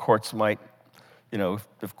 courts might,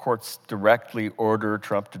 if courts directly order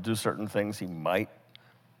Trump to do certain things, he might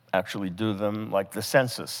actually do them, like the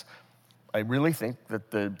census. I really think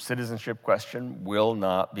that the citizenship question will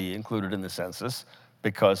not be included in the census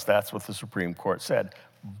because that's what the Supreme Court said.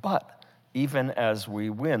 But even as we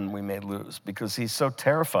win, we may lose because he's so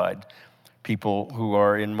terrified people who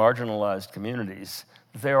are in marginalized communities,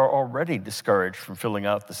 they are already discouraged from filling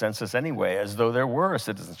out the census anyway, as though there were a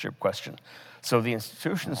citizenship question. So the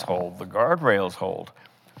institutions hold, the guardrails hold,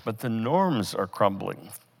 but the norms are crumbling,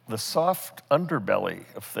 the soft underbelly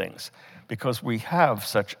of things, because we have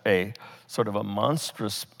such a sort of a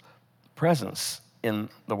monstrous presence in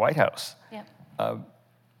the White House. Yep.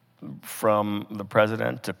 From the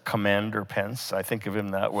president to Commander Pence. I think of him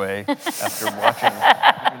that way after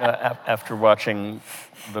watching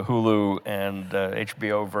the Hulu and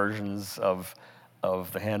HBO versions of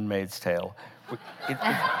The Handmaid's Tale.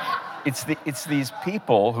 It's these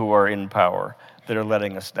people who are in power that are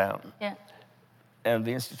letting us down. Yeah. And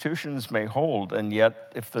the institutions may hold, and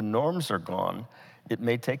yet if the norms are gone, it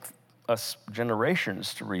may take us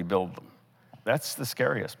generations to rebuild them. That's the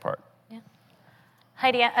scariest part.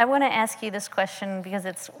 Heidi, I want to ask you this question because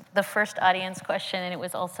it's the first audience question, and it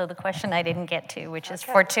was also the question I didn't get to, which is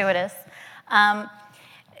fortuitous.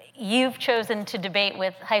 You've chosen to debate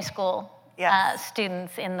with high school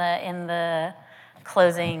students in the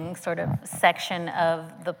closing sort of section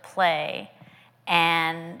of the play,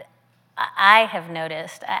 and I have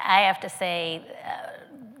noticed, I have to say,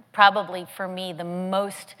 probably for me, the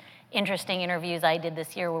most interesting interviews I did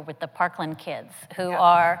this year were with the Parkland kids, who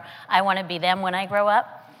are, I want to be them when I grow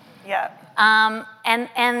up. Yeah.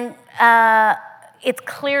 And it's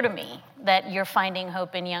clear to me that you're finding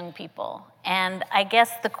hope in young people. And I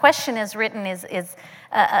guess the question is written is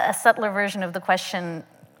a subtler version of the question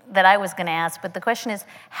that I was going to ask, but the question is,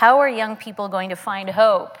 how are young people going to find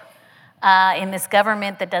hope in this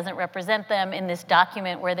government that doesn't represent them, in this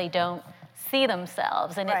document where they don't see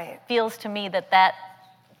themselves? And it feels to me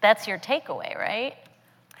that's your takeaway, right?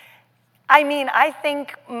 I mean, I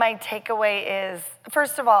think my takeaway is,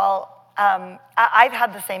 first of all, I've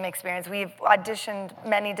had the same experience. We've auditioned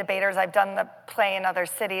many debaters. I've done the play in other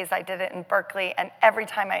cities. I did it in Berkeley. And every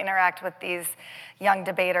time I interact with these young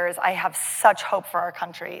debaters, I have such hope for our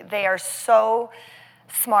country. They are so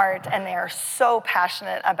smart and they are so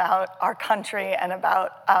passionate about our country and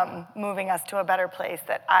about moving us to a better place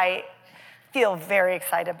that I feel very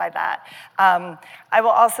excited by that. I will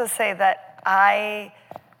also say that I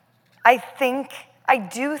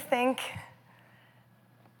do think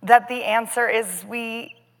that the answer is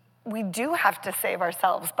we do have to save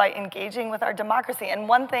ourselves by engaging with our democracy. And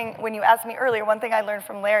one thing, when you asked me earlier, one thing I learned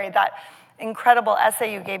from Larry, that incredible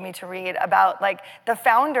essay you gave me to read about, like, the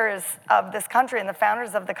founders of this country and the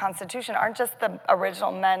founders of the Constitution aren't just the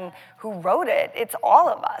original men who wrote it. It's all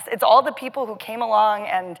of us. It's all the people who came along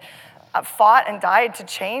and fought and died to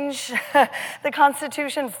change the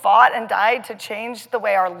Constitution, fought and died to change the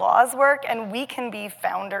way our laws work, and we can be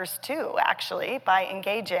founders too, actually, by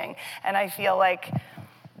engaging. And I feel like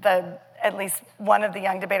at least one of the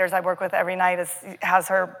young debaters I work with every night has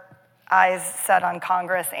her eyes set on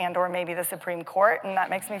Congress and or maybe the Supreme Court, and that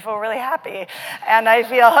makes me feel really happy. And I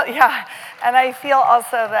feel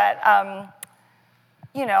also that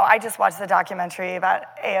I just watched the documentary about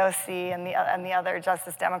AOC and the other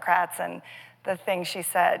Justice Democrats, and the thing she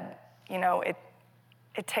said,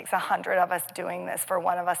 it takes 100 of us doing this for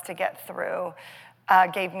one of us to get through,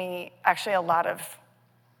 gave me actually a lot of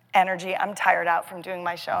energy. I'm tired out from doing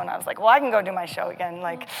my show, and I was like, well, I can go do my show again.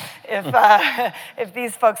 Like, if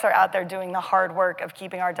these folks are out there doing the hard work of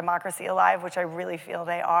keeping our democracy alive, which I really feel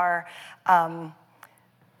they are,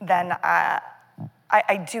 then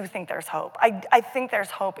I do think there's hope. I think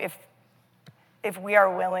there's hope if we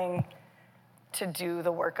are willing to do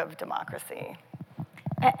the work of democracy.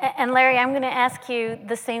 And Larry, I'm going to ask you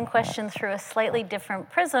the same question through a slightly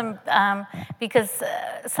different prism, because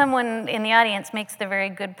someone in the audience makes the very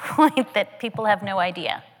good point that people have no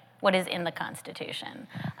idea what is in the Constitution.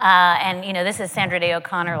 And this is Sandra Day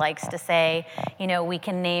O'Connor likes to say, we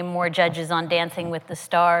can name more judges on Dancing with the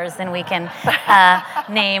Stars than we can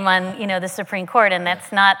name on, the Supreme Court. And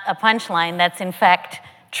that's not a punchline. That's in fact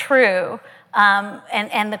true.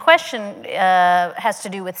 And the question has to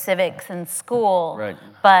do with civics and school. Right.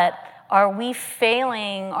 But are we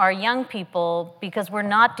failing our young people because we're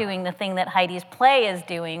not doing the thing that Heidi's play is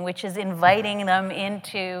doing, which is inviting them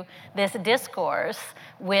into this discourse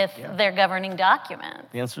with their governing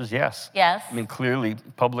document? The answer is yes. Yes. I mean, clearly,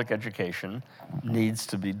 public education needs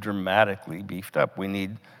to be dramatically beefed up. We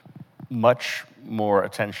need much more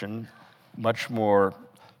attention, much more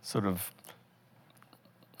sort of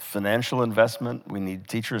financial investment. We need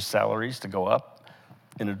teachers' salaries to go up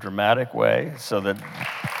in a dramatic way so that,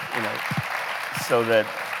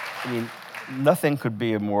 nothing could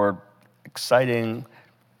be a more exciting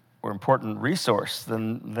or important resource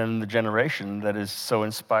than the generation that is so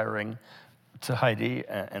inspiring to Heidi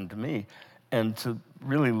and to me, and to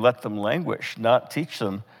really let them languish, not teach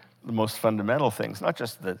them the most fundamental things, not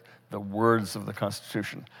just the words of the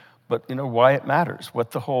Constitution, but why it matters,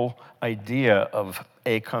 what the whole idea of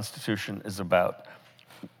a Constitution is about.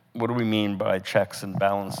 What do we mean by checks and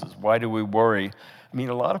balances? Why do we worry? I mean,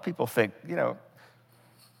 a lot of people think,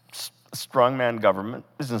 strongman government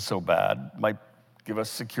isn't so bad, might give us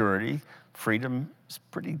security. Freedom is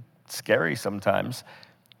pretty scary sometimes.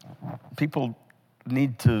 People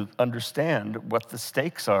need to understand what the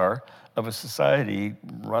stakes are of a society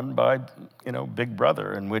run by, Big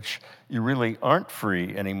Brother, in which you really aren't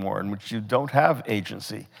free anymore, in which you don't have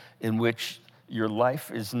agency, in which your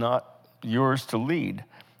life is not yours to lead.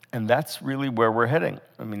 And that's really where we're heading.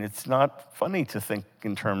 I mean, it's not funny to think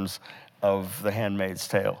in terms of The Handmaid's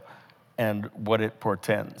Tale and what it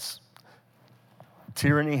portends.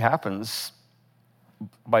 Tyranny happens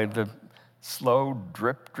by the slow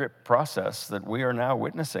drip, drip process that we are now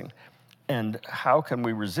witnessing. And how can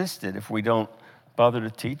we resist it if we don't bother to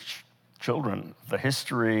teach children the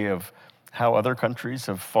history of how other countries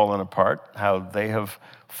have fallen apart, how they have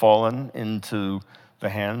fallen into the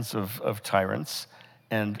hands of tyrants,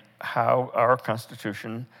 and how our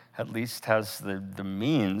Constitution at least has the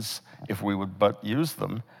means, if we would but use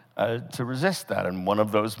them, to resist that. And one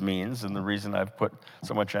of those means, and the reason I've put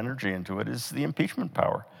so much energy into it, is the impeachment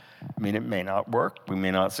power. I mean, it may not work, we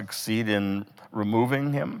may not succeed in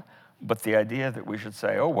removing him, but the idea that we should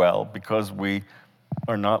say, oh, well, because we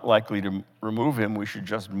are not likely to remove him, we should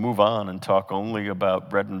just move on and talk only about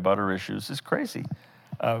bread and butter issues is crazy.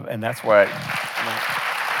 And that's why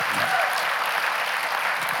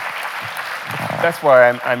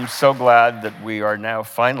I'm so glad that we are now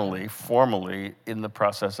finally, formally, in the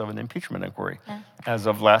process of an impeachment inquiry, as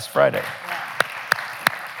of last Friday.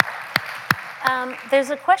 There's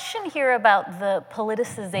a question here about the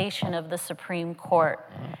politicization of the Supreme Court.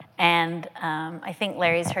 And I think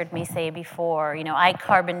Larry's heard me say before, I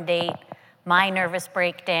carbon date my nervous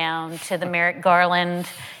breakdown to the Merrick Garland,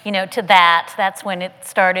 to that. That's when it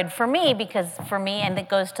started for me, because for me, and it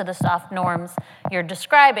goes to the soft norms you're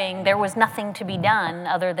describing, there was nothing to be done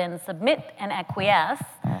other than submit and acquiesce.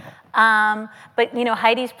 But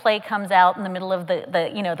Heidi's play comes out in the middle of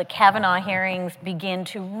the Kavanaugh hearings begin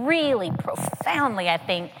to really profoundly, I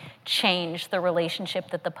think, change the relationship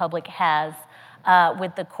that the public has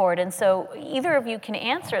with the court. And so either of you can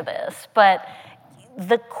answer this, but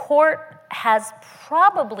the court has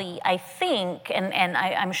probably, I think, and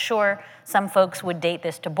I'm sure some folks would date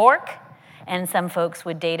this to Bork, and some folks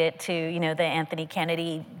would date it to, the Anthony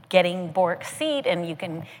Kennedy getting Bork's seat, and you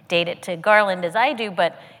can date it to Garland as I do,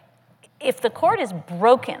 but if the court is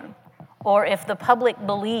broken, or if the public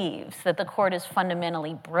believes that the court is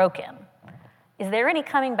fundamentally broken, is there any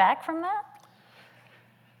coming back from that?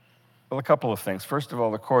 Well, a couple of things. First of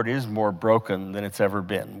all, the court is more broken than it's ever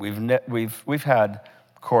been. We've had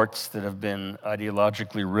courts that have been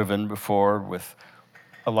ideologically riven before, with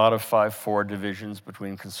a lot of 5-4 divisions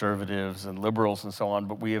between conservatives and liberals and so on,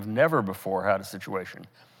 but we have never before had a situation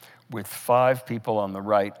with 5 people on the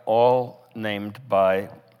right, all named by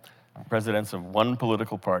presidents of one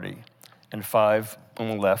political party, and 5 on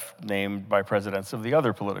the left named by presidents of the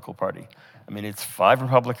other political party. I mean, it's 5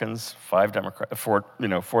 Republicans,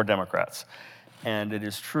 4 Democrats. And it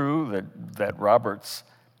is true that Roberts,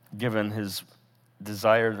 given his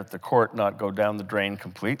desire that the court not go down the drain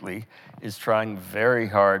completely, is trying very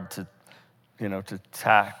hard to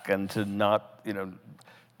tack and to not,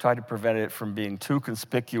 try to prevent it from being too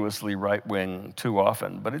conspicuously right-wing too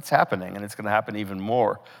often. But it's happening, and it's going to happen even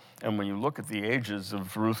more. And when you look at the ages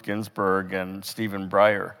of Ruth Ginsburg and Stephen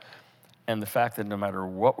Breyer, and the fact that no matter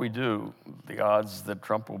what we do, the odds that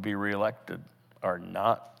Trump will be reelected are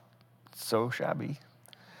not so shabby,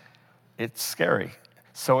 it's scary.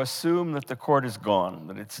 So assume that the court is gone,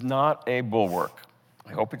 that it's not a bulwark.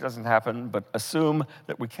 I hope it doesn't happen, but assume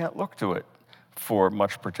that we can't look to it for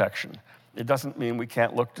much protection. It doesn't mean we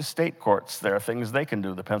can't look to state courts. There are things they can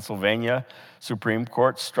do. The Pennsylvania Supreme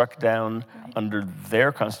Court struck down under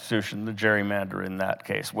their constitution the gerrymander in that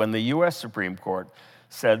case. When the U.S. Supreme Court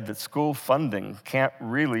said that school funding can't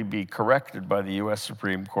really be corrected by the U.S.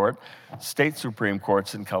 Supreme Court, state Supreme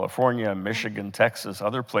Courts in California, Michigan, Texas,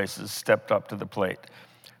 other places stepped up to the plate.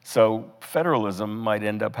 So federalism might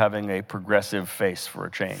end up having a progressive face for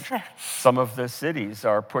a change. Some of the cities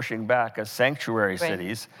are pushing back as sanctuary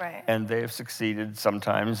cities, and they have succeeded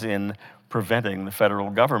sometimes in preventing the federal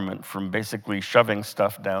government from basically shoving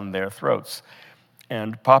stuff down their throats.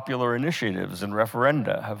 And popular initiatives and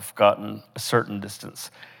referenda have gotten a certain distance.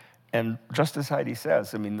 And just as Heidi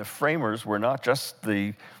says, I mean, the framers were not just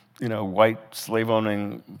the white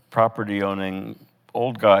slave-owning, property-owning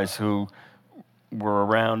old guys who were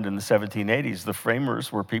around in the 1780s. The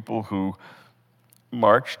framers were people who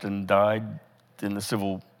marched and died in the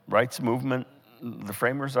civil rights movement. The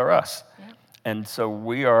framers are us. Yeah. And so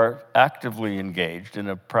we are actively engaged in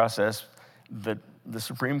a process that the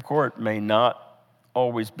Supreme Court may not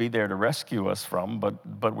always be there to rescue us from,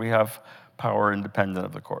 but we have power independent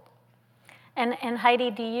of the court. And Heidi,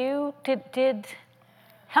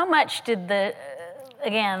 how much did the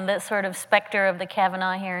sort of specter of the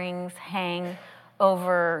Kavanaugh hearings hang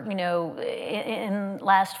over, in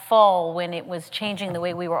last fall when it was changing the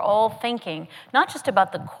way we were all thinking, not just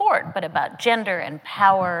about the court, but about gender and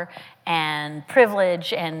power and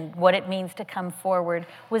privilege and what it means to come forward?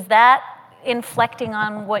 Was that inflecting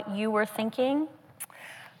on what you were thinking?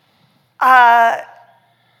 So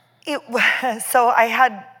I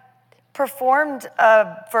had performed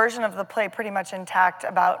a version of the play pretty much intact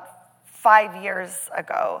about 5 years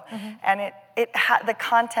ago, and the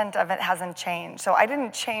content of it hasn't changed. So I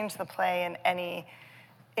didn't change the play in any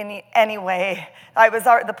way.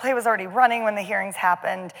 The play was already running when the hearings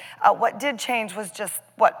happened. What did change was just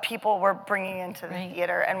what people were bringing into the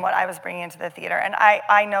theater and what I was bringing into the theater. And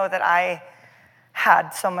I know that I had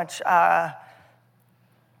so much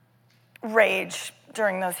rage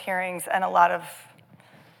during those hearings and a lot of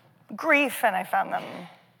grief, and I found them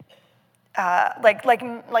like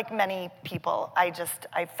many people, I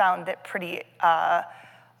found it pretty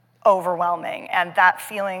overwhelming, and that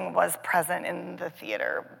feeling was present in the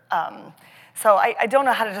theater. So I don't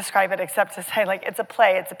know how to describe it except to say, like, it's a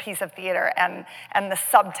play, it's a piece of theater, and the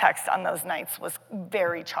subtext on those nights was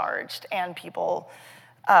very charged, and people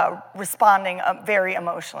responding very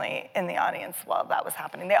emotionally in the audience while that was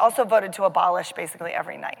happening. They also voted to abolish basically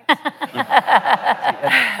every night.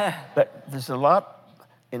 But there's a lot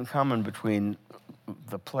in common between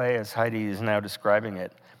the play as Heidi is now describing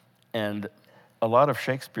it and a lot of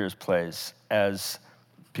Shakespeare's plays as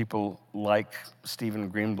people like Stephen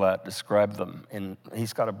Greenblatt describe them.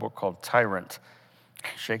 He's got a book called Tyrant,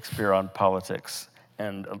 Shakespeare on Politics,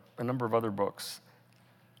 and a number of other books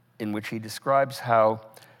in which he describes how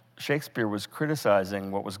Shakespeare was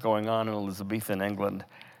criticizing what was going on in Elizabethan England,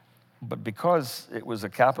 but because it was a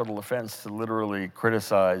capital offense to literally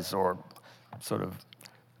criticize or sort of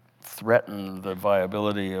threaten the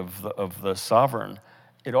viability of the sovereign,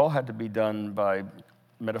 it all had to be done by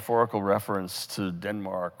metaphorical reference to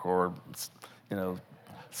Denmark or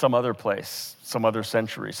some other place, some other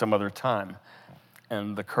century, some other time.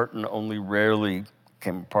 And the curtain only rarely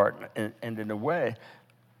came apart. And in a way,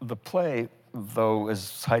 the play, though,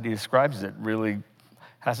 as Heidi describes it, really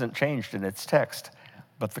hasn't changed in its text.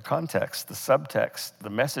 But the context, the subtext, the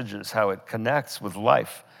messages, how it connects with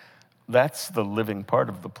life, that's the living part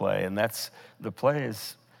of the play. And the play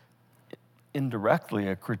is indirectly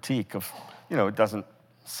a critique of, it doesn't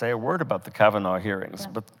say a word about the Kavanaugh hearings,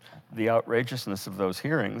 but the outrageousness of those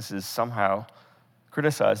hearings is somehow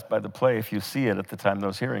criticized by the play if you see it at the time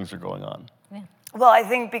those hearings are going on. Yeah. Well, I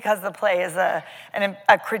think because the play is a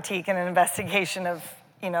critique and an investigation of,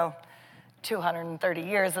 230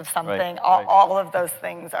 years of something, right. All of those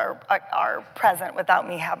things are present without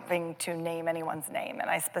me having to name anyone's name. And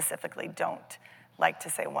I specifically don't like to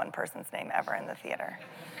say one person's name ever in the theater.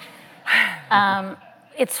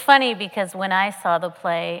 It's funny because when I saw the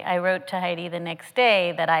play, I wrote to Heidi the next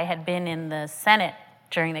day that I had been in the Senate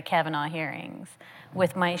during the Kavanaugh hearings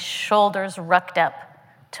with my shoulders rucked up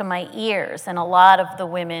to my ears, and a lot of the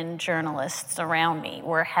women journalists around me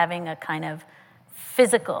were having a kind of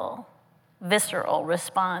physical, visceral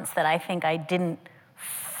response that I think I didn't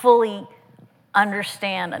fully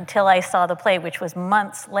understand until I saw the play, which was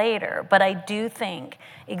months later. But I do think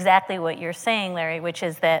exactly what you're saying, Larry, which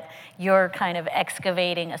is that you're kind of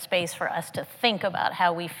excavating a space for us to think about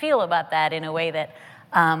how we feel about that in a way that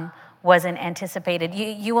wasn't anticipated.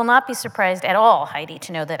 You will not be surprised at all, Heidi,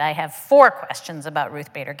 to know that I have 4 questions about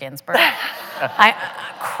Ruth Bader Ginsburg. I'm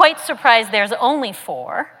quite surprised there's only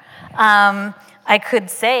 4. I could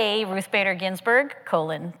say Ruth Bader Ginsburg,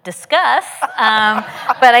 discuss,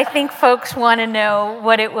 but I think folks want to know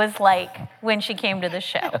what it was like when she came to the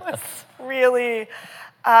show. It was really,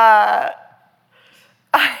 I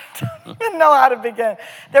don't even know how to begin.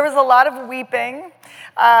 There was a lot of weeping.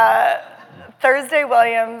 Thursday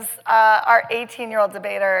Williams, our 18-year-old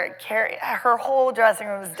debater, her whole dressing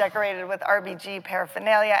room was decorated with RBG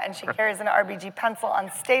paraphernalia, and she carries an RBG pencil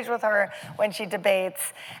on stage with her when she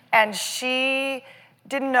debates. And she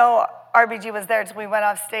didn't know RBG was there until we went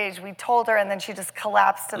off stage. We told her, and then she just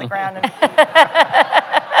collapsed to the ground and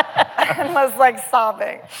was like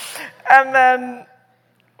sobbing. And then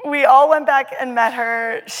we all went back and met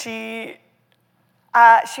her. She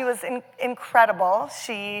was incredible.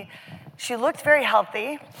 She looked very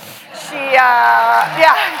healthy. She did.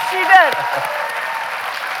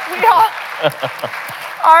 We all,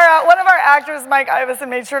 one of our actors, Mike Iveson,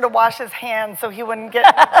 made sure to wash his hands so he wouldn't get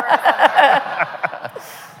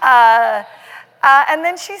and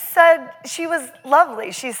then she said, she was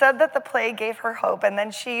lovely. She said that the play gave her hope, and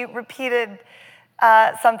then she repeated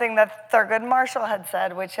something that Thurgood Marshall had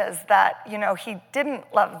said, which is that, he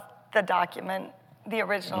didn't love the document, the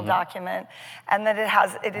original document, and that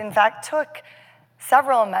it in fact took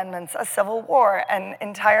several amendments, a civil war, an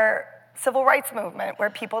entire civil rights movement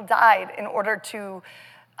where people died in order to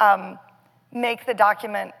make the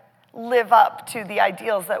document live up to the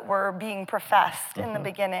ideals that were being professed in the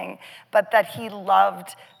beginning, but that he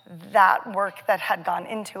loved that work that had gone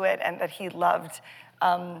into it, and that he loved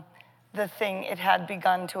the thing it had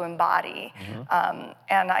begun to embody.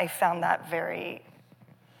 And I found that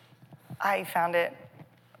I found it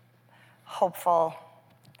hopeful.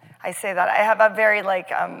 I say that. I have a very,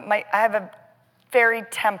 I have a very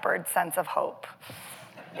tempered sense of hope.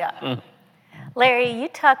 Yeah. Larry, you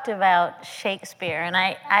talked about Shakespeare, and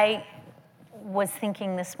I was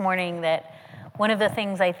thinking this morning that one of the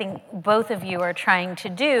things I think both of you are trying to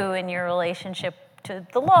do in your relationship to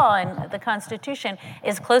the law and the Constitution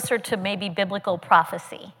is closer to maybe biblical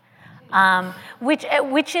prophecy,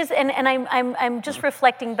 which is, and I'm just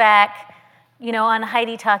reflecting back, on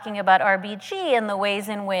Heidi talking about RBG and the ways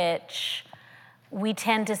in which we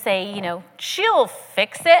tend to say, she'll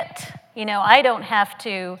fix it. I don't have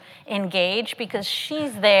to engage because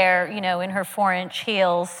she's there, in her 4-inch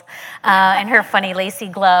heels and her funny lacy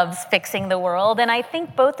gloves fixing the world. And I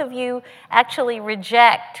think both of you actually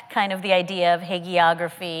reject kind of the idea of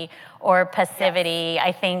hagiography or passivity. Yes.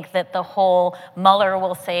 I think that the whole Mueller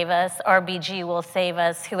will save us, RBG will save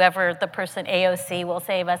us, whoever the person, AOC will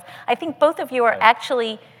save us. I think both of you are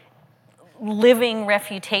actually living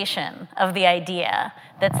refutation of the idea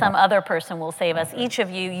that some other person will save us. Each of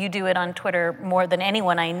you do it on Twitter more than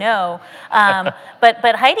anyone I know.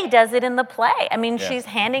 But Heidi does it in the play. I mean, she's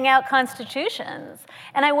handing out constitutions.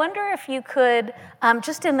 And I wonder if you could,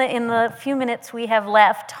 just in the few minutes we have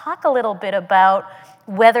left, talk a little bit about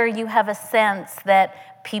whether you have a sense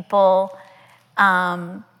that people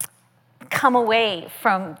come away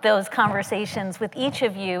from those conversations with each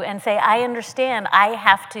of you and say, I understand, I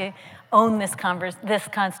have to own this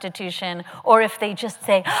Constitution, or if they just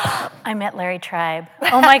say, I met Larry Tribe.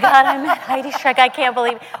 Oh my God, I met Heidi Schreck. I can't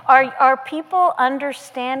believe it. Are people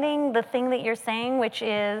understanding the thing that you're saying, which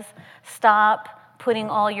is stop putting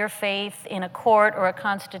all your faith in a court or a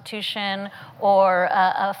constitution or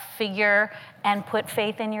a figure and put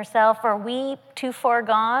faith in yourself? Are we too far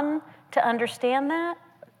gone to understand that?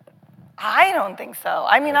 I don't think so.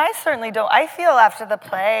 I mean, I certainly don't. I feel after the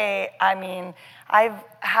play, I've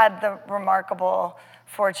had the remarkable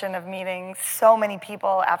fortune of meeting so many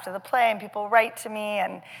people after the play, and people write to me,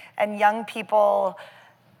 and young people.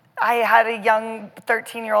 I had a young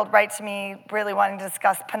 13-year-old write to me really wanting to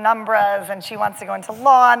discuss penumbras, and she wants to go into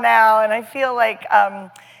law now, and I feel like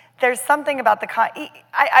there's something about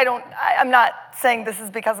I'm not saying this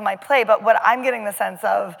is because of my play, but what I'm getting the sense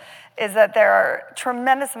of is that there are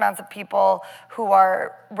tremendous amounts of people who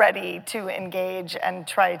are ready to engage and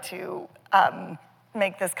try to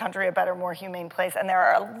make this country a better, more humane place. And there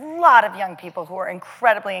are a lot of young people who are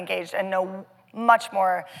incredibly engaged and know much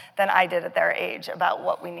more than I did at their age about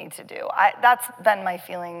what we need to do. That's been my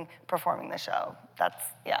feeling performing the show.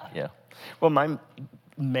 Yeah. Well, my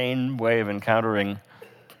main way of encountering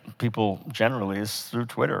people generally is through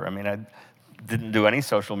Twitter. I mean, I didn't do any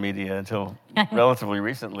social media until relatively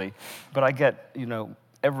recently, but I get,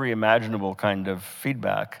 every imaginable kind of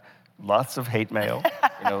feedback. Lots of hate mail,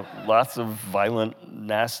 lots of violent,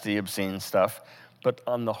 nasty, obscene stuff. But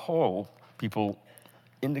on the whole, people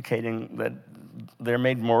indicating that they're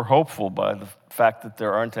made more hopeful by the fact that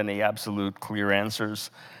there aren't any absolute clear answers,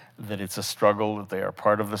 that it's a struggle, that they are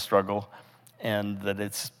part of the struggle, and that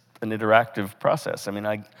it's an interactive process. I mean,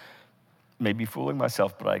 I may be fooling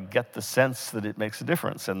myself, but I get the sense that it makes a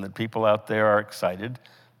difference and that people out there are excited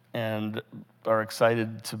and are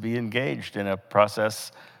excited to be engaged in a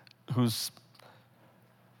process whose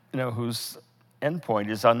endpoint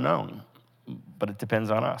is unknown, but it depends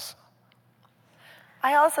on us.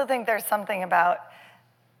 I also think there's something about,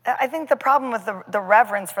 I think the problem with the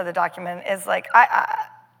reverence for the document is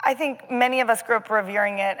I think many of us grew up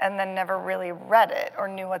revering it and then never really read it or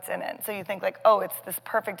knew what's in it. So you think it's this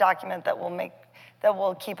perfect document that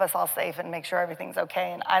will keep us all safe and make sure everything's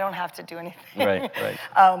okay, and I don't have to do anything. Right.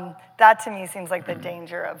 That to me seems like the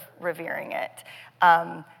danger of revering it.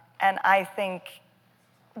 And I think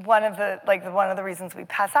one of the reasons we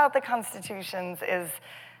pass out the constitutions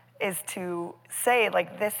is to say,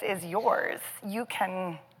 this is yours. You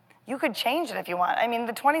could change it if you want. I mean,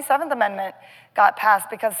 the 27th Amendment got passed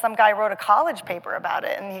because some guy wrote a college paper about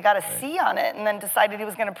it, and he got a C on it, and then decided he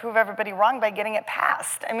was going to prove everybody wrong by getting it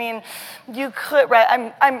passed. I mean, you could,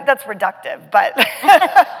 right? That's reductive, but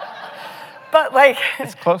But like,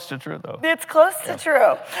 It's close to true, though. it's close to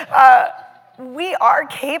true. We are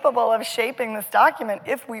capable of shaping this document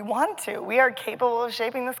if we want to. We are capable of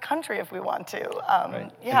shaping this country if we want to.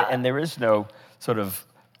 Right. Yeah. And there is no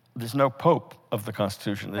there's no pope of the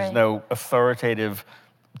Constitution. There's Right. no authoritative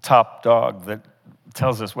top dog that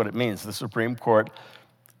tells us what it means. The Supreme Court,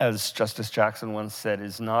 as Justice Jackson once said,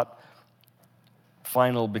 is not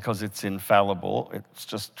final because it's infallible. It's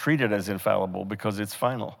just treated as infallible because it's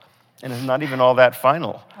final. And it's not even all that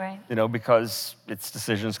final, Right. Because its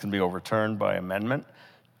decisions can be overturned by amendment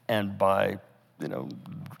and by,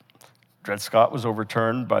 Dred Scott was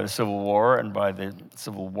overturned by the Civil War and by the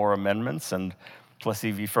Civil War amendments, and Plessy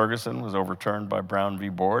v. Ferguson was overturned by Brown v.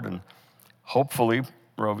 Board, and hopefully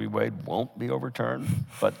Roe v. Wade won't be overturned,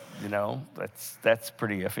 but, that's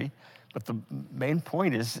pretty iffy. But the main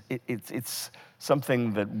point is it's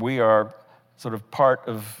something that we are sort of part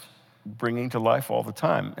of bringing to life all the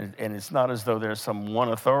time. And it's not as though there's some one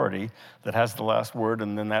authority that has the last word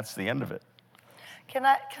and then that's the end of it. Can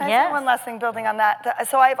I Yes. say one last thing building on that?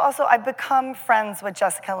 So I've become friends with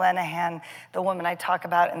Jessica Lenahan, the woman I talk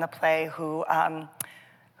about in the play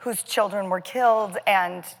whose children were killed,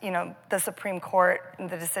 and the Supreme Court,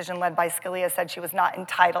 the decision led by Scalia, said she was not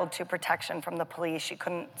entitled to protection from the police. She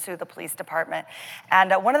couldn't sue the police department.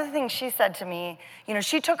 And one of the things she said to me,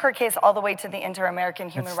 she took her case all the way to the Inter-American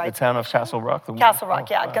Human Rights The town of Commission. Castle Rock? Castle Rock,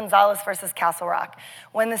 yeah, wow. Gonzalez versus Castle Rock.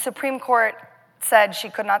 When the Supreme Court said she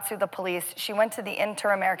could not sue the police, she went to the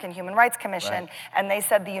Inter-American Human Rights Commission, Right. and they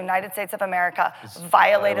said the United States of America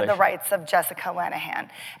violated the rights of Jessica Lenahan.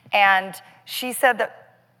 And she said that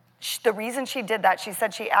the reason she did that, she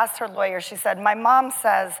said she asked her lawyer, she said, my mom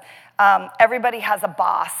says everybody has a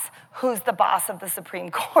boss. Who's the boss of the Supreme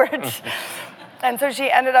Court? And so she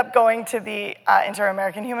ended up going to the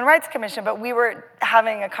Inter-American Human Rights Commission. But we were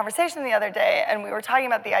having a conversation the other day, and we were talking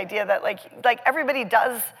about the idea that like everybody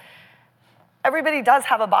does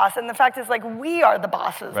have a boss, and the fact is, we are the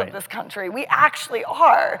bosses Right. of this country. We actually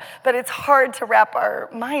are, but it's hard to wrap our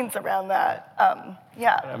minds around that. I'm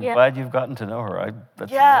glad you've gotten to know her.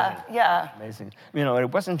 That's Yeah, amazing. yeah. Amazing.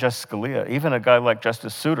 It wasn't just Scalia. Even a guy like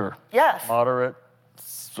Justice Souter, Yes. moderate,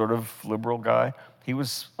 sort of liberal guy, he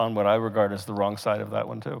was on what I regard as the wrong side of that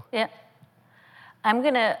one, too. Yeah. I'm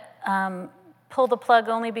going to pull the plug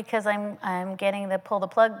only because I'm getting the pull the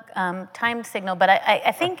plug time signal. But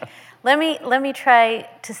I think, let me try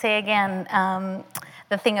to say again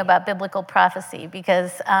the thing about biblical prophecy,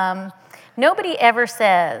 because nobody ever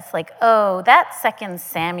says, oh, that second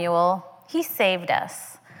Samuel, he saved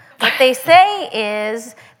us. What they say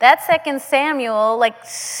is that second Samuel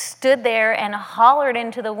stood there and hollered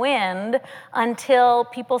into the wind until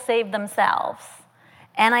people saved themselves.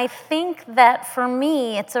 And I think that for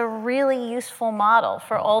me, it's a really useful model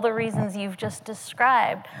for all the reasons you've just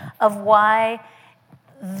described of why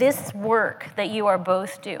this work that you are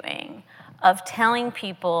both doing of telling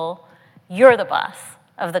people you're the boss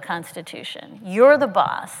of the Constitution, you're the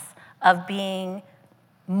boss of being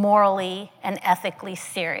morally and ethically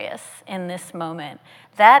serious in this moment.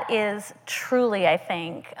 That is truly, I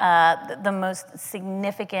think, the most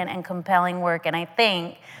significant and compelling work. And I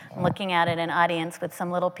think, looking at it, an audience with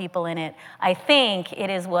some little people in it, I think it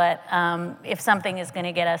is what, if something is going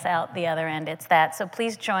to get us out the other end, it's that. So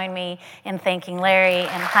please join me in thanking Larry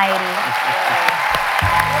and Heidi.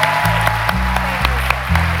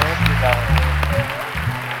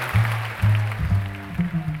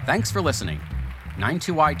 Thanks for listening.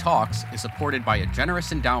 92Y Talks is supported by a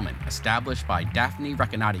generous endowment established by Daphne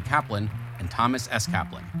Recanati Kaplan and Thomas S.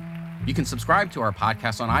 Kaplan. You can subscribe to our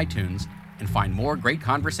podcast on iTunes and find more great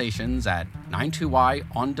conversations at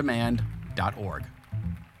 92yondemand.org.